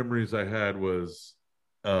Edge memories I had was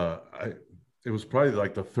it was probably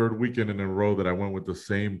like the third weekend in a row that I went with the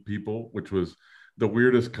same people, which was the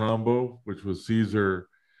weirdest combo, which was Caesar,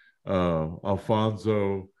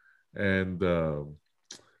 Alfonso, and what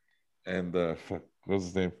was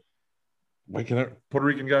his name? Puerto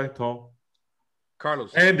Rican guy, tall.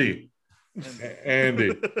 Carlos. Andy.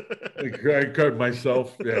 I cut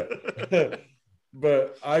myself. Yeah.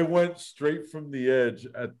 But I went straight from the Edge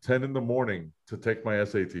at 10 in the morning to take my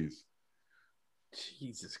SATs.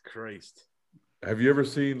 Jesus Christ. Have you ever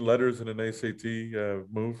seen letters in an SAT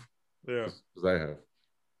move? Yeah. Because I have.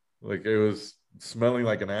 Like it was smelling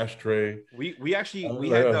like an ashtray. We actually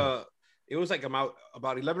had it was like about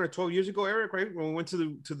 11 or 12 years ago, Eric, right? When we went to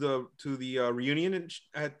the reunion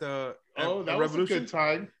at the that Revolution. Was a good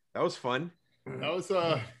time. That was fun. That was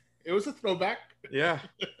it was a throwback. Yeah.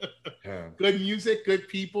 Good music, good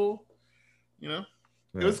people. You know,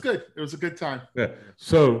 it was good. It was a good time. Yeah.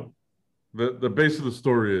 So the base of the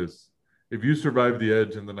story is if you survived the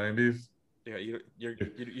Edge in the 90s. Yeah, you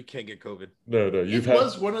can't get COVID. No. It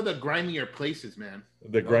was one of the grimier places, man.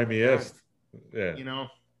 The grimiest. Yeah. You know,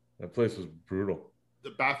 that place was brutal.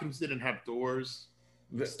 The bathrooms didn't have doors.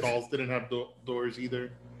 The stalls didn't have doors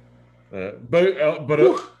either. But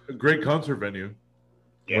a great concert venue.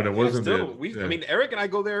 Yeah, when it wasn't I mean, Eric and I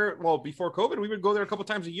go there. Well, before COVID, we would go there a couple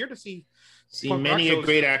times a year to see many a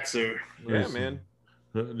great acts there. Yeah, man.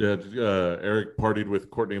 Yeah, Eric partied with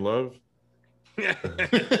Courtney Love. Yeah.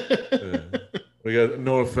 We got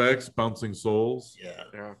No Effects, Bouncing Souls.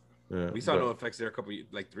 Yeah. We saw No Effects there 3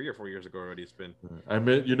 or 4 years ago already. It's been. I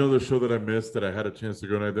met, the show that I missed that I had a chance to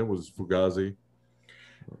go and I did was Fugazi.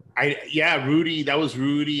 Rudy. That was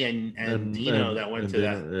Rudy and Dino that went to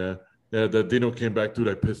Dino, that. Yeah, that Dino came back to.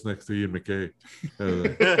 I pissed next to Ian McKay.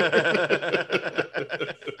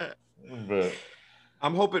 But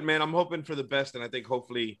I'm hoping, man. I'm hoping for the best, and I think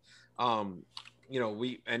hopefully,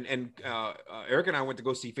 we Eric and I went to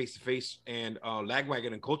go see Face to Face and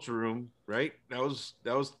Lagwagon and Culture Room. Right, that was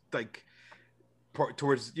like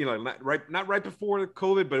towards not right before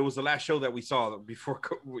COVID, but it was the last show that we saw before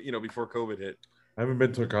COVID hit. I haven't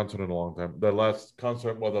been to a concert in a long time. The last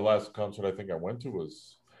concert I think I went to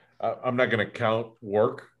was, I'm not going to count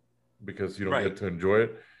work because you don't get to enjoy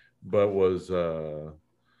it, but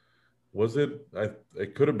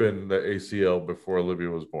it could have been the ACL before Olivia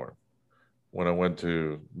was born when I went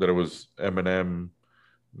to that. It was Eminem,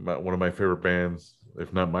 one of my favorite bands,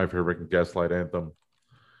 if not my favorite, Gaslight Anthem.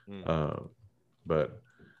 But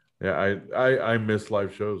yeah, I miss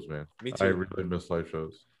live shows, man. Me too. I really miss live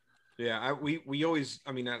shows. Yeah, we always,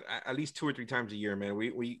 at least 2 or 3 times a year, man.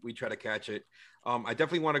 We try to catch it. I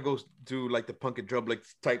definitely want to go do like the Punk and Drublic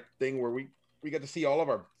type thing where we got to see all of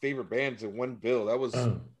our favorite bands in one bill. That was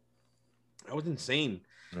insane.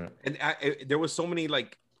 Yeah. And there was so many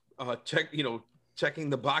like checking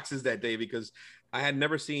the boxes that day because I had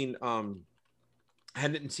never seen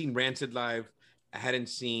hadn't seen Rancid live. I hadn't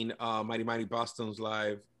seen Mighty Mighty Bosstones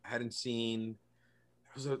live. I hadn't seen.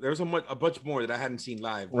 There was a bunch more that I hadn't seen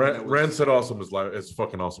live. Rancid awesome is live. It's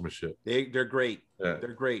fucking awesome as shit. They're great. Yeah.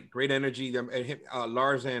 They're great energy.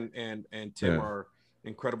 Lars and Tim are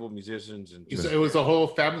incredible musicians. And it was a whole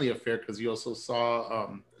family affair because you also saw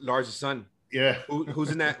Lars' son. Yeah,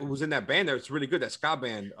 who's in that band? That's really good. That ska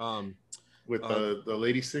band. With the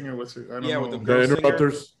lady singer. What's her? I don't know. With the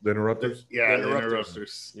Interrupters. The Interrupters. Yeah, the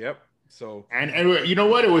Interrupters. Yep. So and you know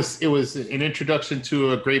what? It was an introduction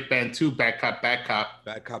to a great band too, Bad Cop, Bad Cop.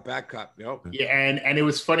 Bad Cop, Bad Cop. Yep. Yeah, and it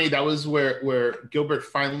was funny. That was where Gilbert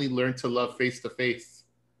finally learned to love Face to Face.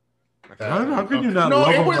 How could you not love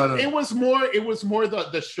him? It was more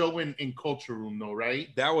the show in Culture Room though,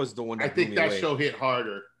 right? That was the one that I think that show hit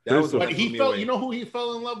harder. But he felt, you know who he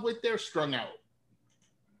fell in love with there? Strung Out.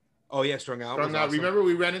 Oh yeah, Strung Out. Strung Out. Awesome. Remember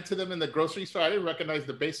we ran into them in the grocery store? I didn't recognize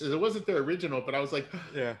the bassist. It wasn't their original, but I was like,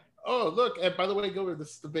 yeah. Oh, look, and by the way, Gilbert,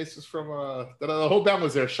 this is the bassist from the whole band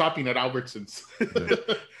was there shopping at Albertsons.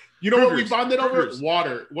 You know what we bonded over?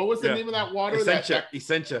 Water. What was the name of that water?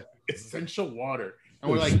 Essential water.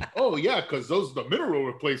 And we're like, oh yeah, because those are the mineral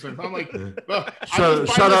replacements. I'm like,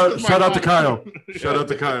 shout out to Kyle. Shout out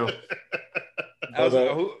to Kyle.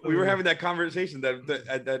 We were having that conversation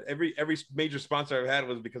that every major sponsor I've had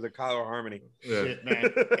was because of Kyle Harmony. Yeah. Shit,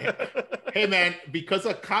 man. Hey man, because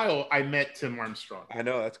of Kyle, I met Tim Armstrong. I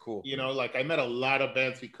know, that's cool. Like I met a lot of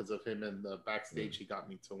bands because of him, and the backstage he got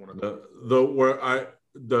me to one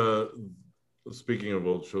of speaking of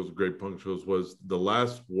old shows, great punk shows, was the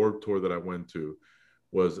last Warped Tour that I went to.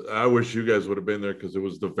 I wish you guys would have been there because it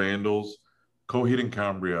was the Vandals, Coheed and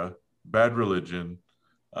Cambria, Bad Religion.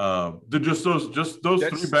 Just those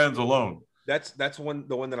 3 bands alone. That's the one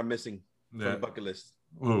that I'm missing from the bucket list.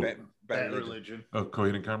 Bad Religion. Oh,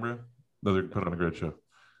 Coheed and Cambria. No, they put on a great show.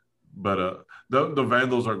 But the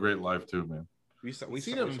Vandals are great live too, man. We've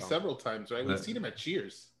seen them several times, right? We've seen them at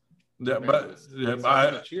Cheers. Yeah, but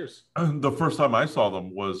Cheers. The first time I saw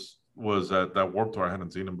them was at that Warped Tour. I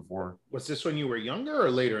hadn't seen them before. Was this when you were younger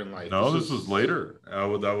or later in life? No, this was later.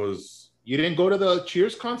 That was. You didn't go to the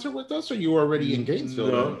Cheers concert with us, or you were already in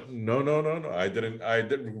Gainesville? No. I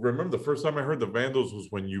didn't remember the first time I heard the Vandals was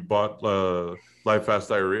when you bought Live Fast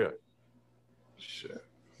Diarrhea. Shit.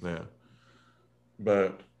 Yeah.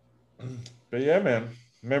 But yeah, man.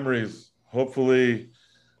 Memories. Hopefully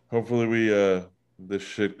we this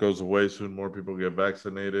shit goes away soon. More people get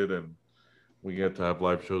vaccinated and we get to have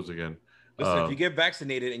live shows again. Listen, if you get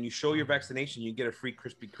vaccinated and you show your vaccination, you get a free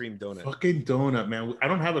Krispy Kreme donut. Fucking donut, man. I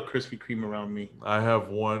don't have a Krispy Kreme around me. I have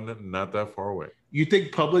one not that far away. You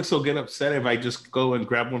think Publix will get upset if I just go and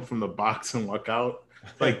grab one from the box and walk out?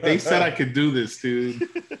 Like, they said I could do this, dude.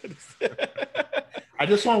 I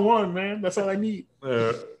just want one, man. That's all I need.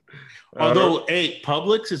 Although, hey,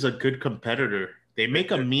 Publix is a good competitor. They make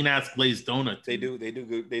a mean-ass glazed donut. They do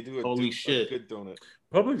good. They do a good donut.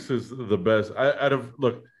 Publix is the best.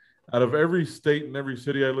 Out of every state and every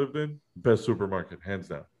city I lived in, best supermarket, hands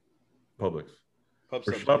down. Publix.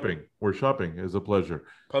 We're shopping is a pleasure.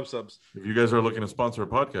 Pub subs. If you guys are looking to sponsor a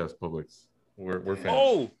podcast, Publix, we're fans.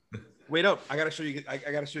 Oh, wait up! I gotta show you. I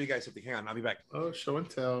gotta show you guys something. Hang on, I'll be back. Oh, show and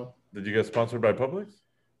tell. Did you get sponsored by Publix?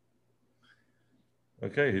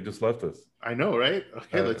 Okay, he just left us. I know, right?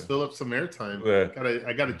 Okay, let's fill up some airtime.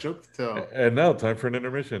 I got a joke to tell. And now, time for an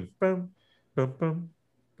intermission. Bum, bum, bum,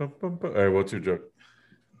 bum, bum, bum. All right, what's your joke?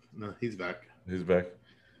 No, he's back. He's back.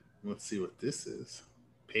 Let's see what this is.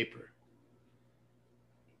 Paper.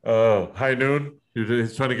 Oh, High Noon.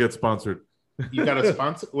 He's trying to get sponsored. You got a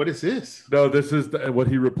sponsor? What is this? No, this is what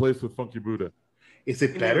he replaced with Funky Buddha. Is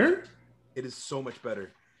it better? It is so much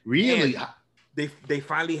better. Really? And they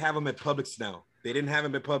finally have them at Publix now. They didn't have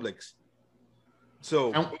them at Publix.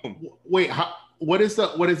 So wait, what is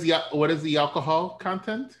the alcohol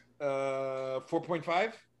content?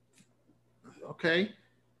 4.5. Okay.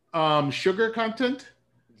 Sugar content?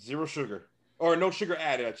 0 sugar. Or no sugar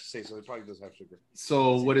added, I should say. So it probably does have sugar.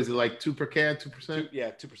 So what is it, like 2 per can, 2%?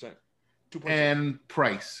 Yeah, 2%. 2%. And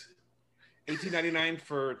price? $18.99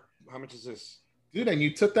 for how much is this? Dude, and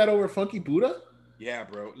you took that over Funky Buddha? Yeah,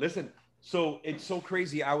 bro. Listen, so it's so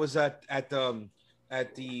crazy. I was at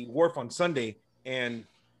the wharf on Sunday, and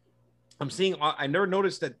I'm seeing. I never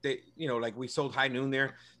noticed that they, like we sold High Noon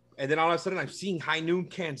there, and then all of a sudden I'm seeing High Noon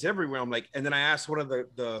cans everywhere. I'm like, and then I asked one of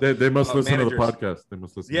the they must listen managers. to the podcast. They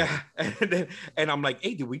must listen. Yeah, and I'm like,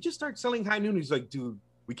 hey, did we just start selling High Noon? He's like, dude,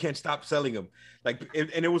 we can't stop selling them. Like,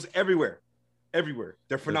 and it was everywhere.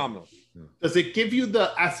 They're phenomenal. Does it give you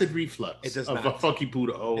the acid reflux? It does of not. a Funky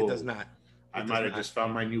Buddha? Oh, it does not. I might have just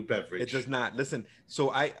found my new beverage. It does not. Listen,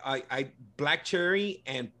 so I black cherry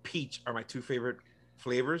and peach are my 2 favorite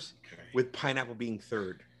flavors, with pineapple being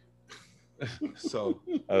third. So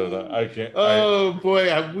I don't know. I can't. Oh boy,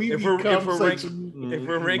 have we if we're ranking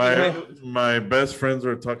my best friends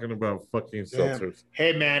are talking about fucking seltzers.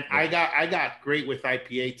 Hey man, I got great with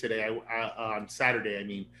IPA today. On Saturday, I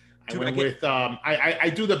mean. I went with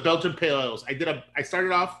I do the Belgian pale ales. I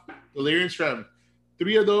started off Delirium Trem,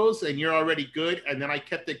 3 of those, and you're already good. And then I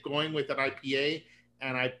kept it going with an IPA,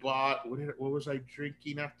 and I bought what was I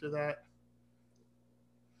drinking after that?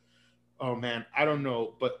 Oh man, I don't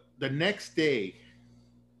know. But the next day,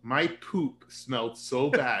 my poop smelled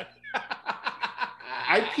so bad.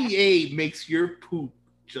 IPA makes your poop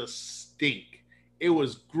just stink. It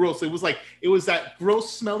was gross. It was that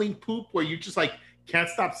gross smelling poop where you just like can't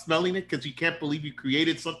stop smelling it because you can't believe you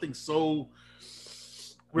created something so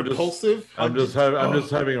repulsive. I'm just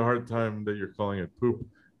having a hard time that you're calling it poop,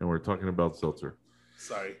 and we're talking about seltzer.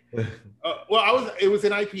 Sorry. Well, it was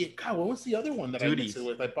an IPA. God, what was the other one that I mixed it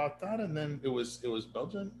with? I bought that, and then it was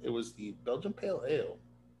Belgian. It was the Belgian Pale Ale.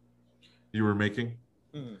 You were making?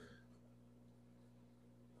 I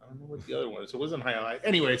don't know what the other one is. It wasn't Highlight.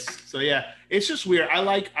 Anyways, so yeah, it's just weird. I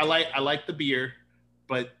like the beer,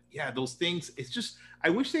 but yeah, those things. It's just I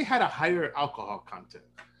wish they had a higher alcohol content.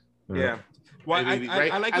 Yeah. Well, I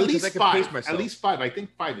like at least 5. Myself. At least 5. I think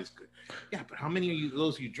 5 is good. Yeah, but how many of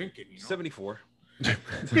those are you drinking? 74.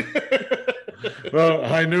 Well,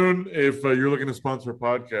 High Noon, if you're looking to sponsor a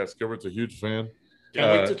podcast, Gilbert's a huge fan.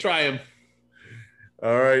 Can't wait to try him.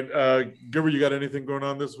 All right. Gilbert, you got anything going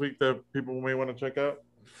on this week that people may want to check out?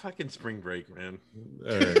 Fucking spring break, man.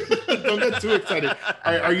 Right. Don't get too excited.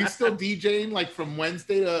 Are you still DJing like from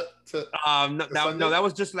Wednesday to no, that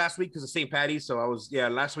was just last week because of St. Patty's. So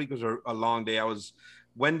last week was a long day. I was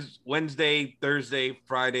Wednesday, Thursday,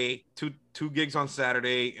 Friday, two gigs on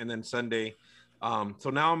Saturday, and then Sunday. So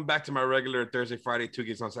now I'm back to my regular Thursday, Friday, 2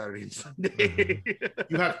 gigs on Saturday and Sunday.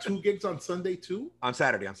 You have 2 gigs on Sunday too? On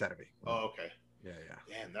Saturday. Oh, okay. Yeah.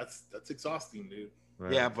 Damn, that's exhausting, dude.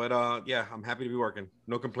 Right. Yeah, but I'm happy to be working.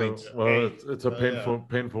 No complaints. So, well, it's a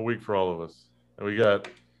painful week for all of us. And I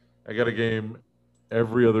got a game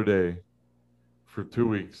every other day for 2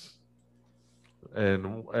 weeks,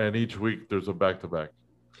 and each week there's a back-to-back.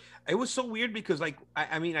 It was so weird because, like,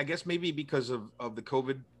 I mean, I guess maybe because of the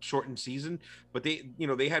COVID shortened season, but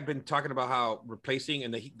they had been talking about how replacing,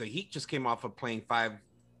 and the Heat just came off of playing 5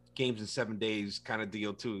 games in 7 days kind of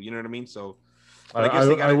deal too. You know what I mean? So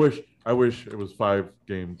I wish it was 5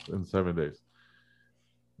 games in 7 days.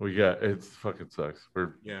 It fucking sucks.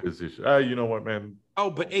 We're busy. You know what, man?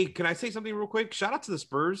 Oh, but hey, can I say something real quick? Shout out to the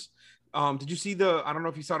Spurs. Did you see I don't know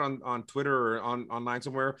if you saw it on Twitter or online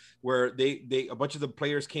somewhere, where a bunch of the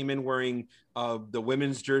players came in wearing the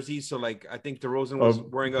women's jerseys. So like I think DeRozan was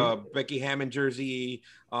wearing a Becky Hammond jersey.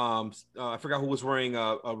 I forgot who was wearing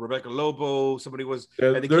a Rebecca Lobo. Somebody was,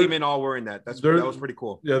 and they came in all wearing that. That was pretty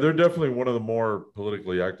cool. Yeah, they're definitely one of the more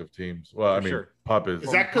politically active teams. Well, I mean, sure. Pop is.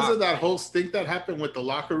 Is that because of that whole stink that happened with the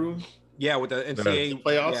locker room? Yeah, with the NCAA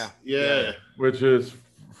playoffs. Yeah. Which is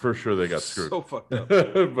for sure they got screwed. So fucked up.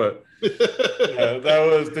 But that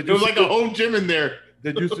was. It was like a home gym in there.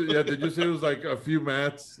 Did you see? Yeah, did you see? It was like a few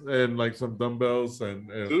mats and like some dumbbells and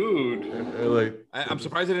dude. Like I'm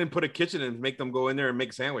surprised they didn't put a kitchen and make them go in there and make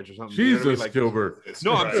a sandwich or something. Jesus, you know what I mean? Like, Gilbert.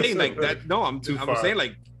 No, I'm saying like that. No, I'm far. saying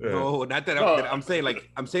like no, not that. I'm saying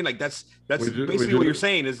like that's basically what you're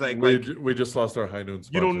saying is like we just lost our high noon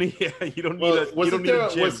sponsor. you don't need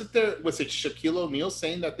Was it Shaquille O'Neal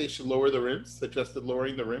saying that they should lower the rims, suggested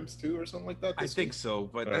lowering the rims too, or something like that? I think so,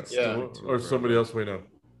 but that's or somebody else we know.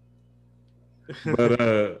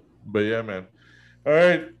 But yeah, man. All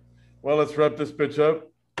right. Well, let's wrap this bitch up.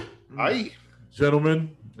 Aye.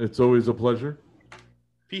 Gentlemen, it's always a pleasure.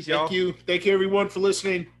 Peace, y'all. Thank you everyone for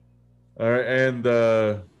listening. All right, and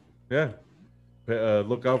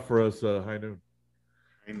look out for us high noon.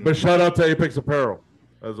 But shout out to Apex Apparel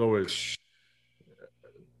as always.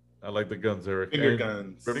 I like the guns, Eric. Finger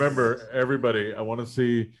guns. Remember, everybody, I want to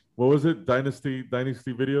see, what was it? Dynasty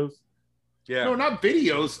videos? Yeah. No, not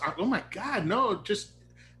videos. Oh my God, no, just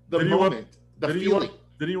the moment, the feeling.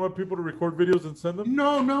 Didn't you want people to record videos and send them?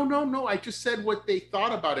 No. I just said what they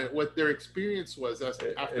thought about it, what their experience was after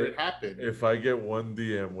it happened. If I get one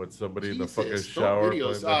DM with somebody in the fucking shower.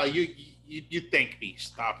 Videos. You thank me.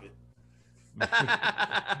 Stop it.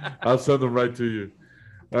 I'll send them right to you.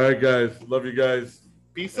 All right, guys. Love you guys.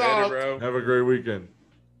 Peace out. Bro. Have a great weekend.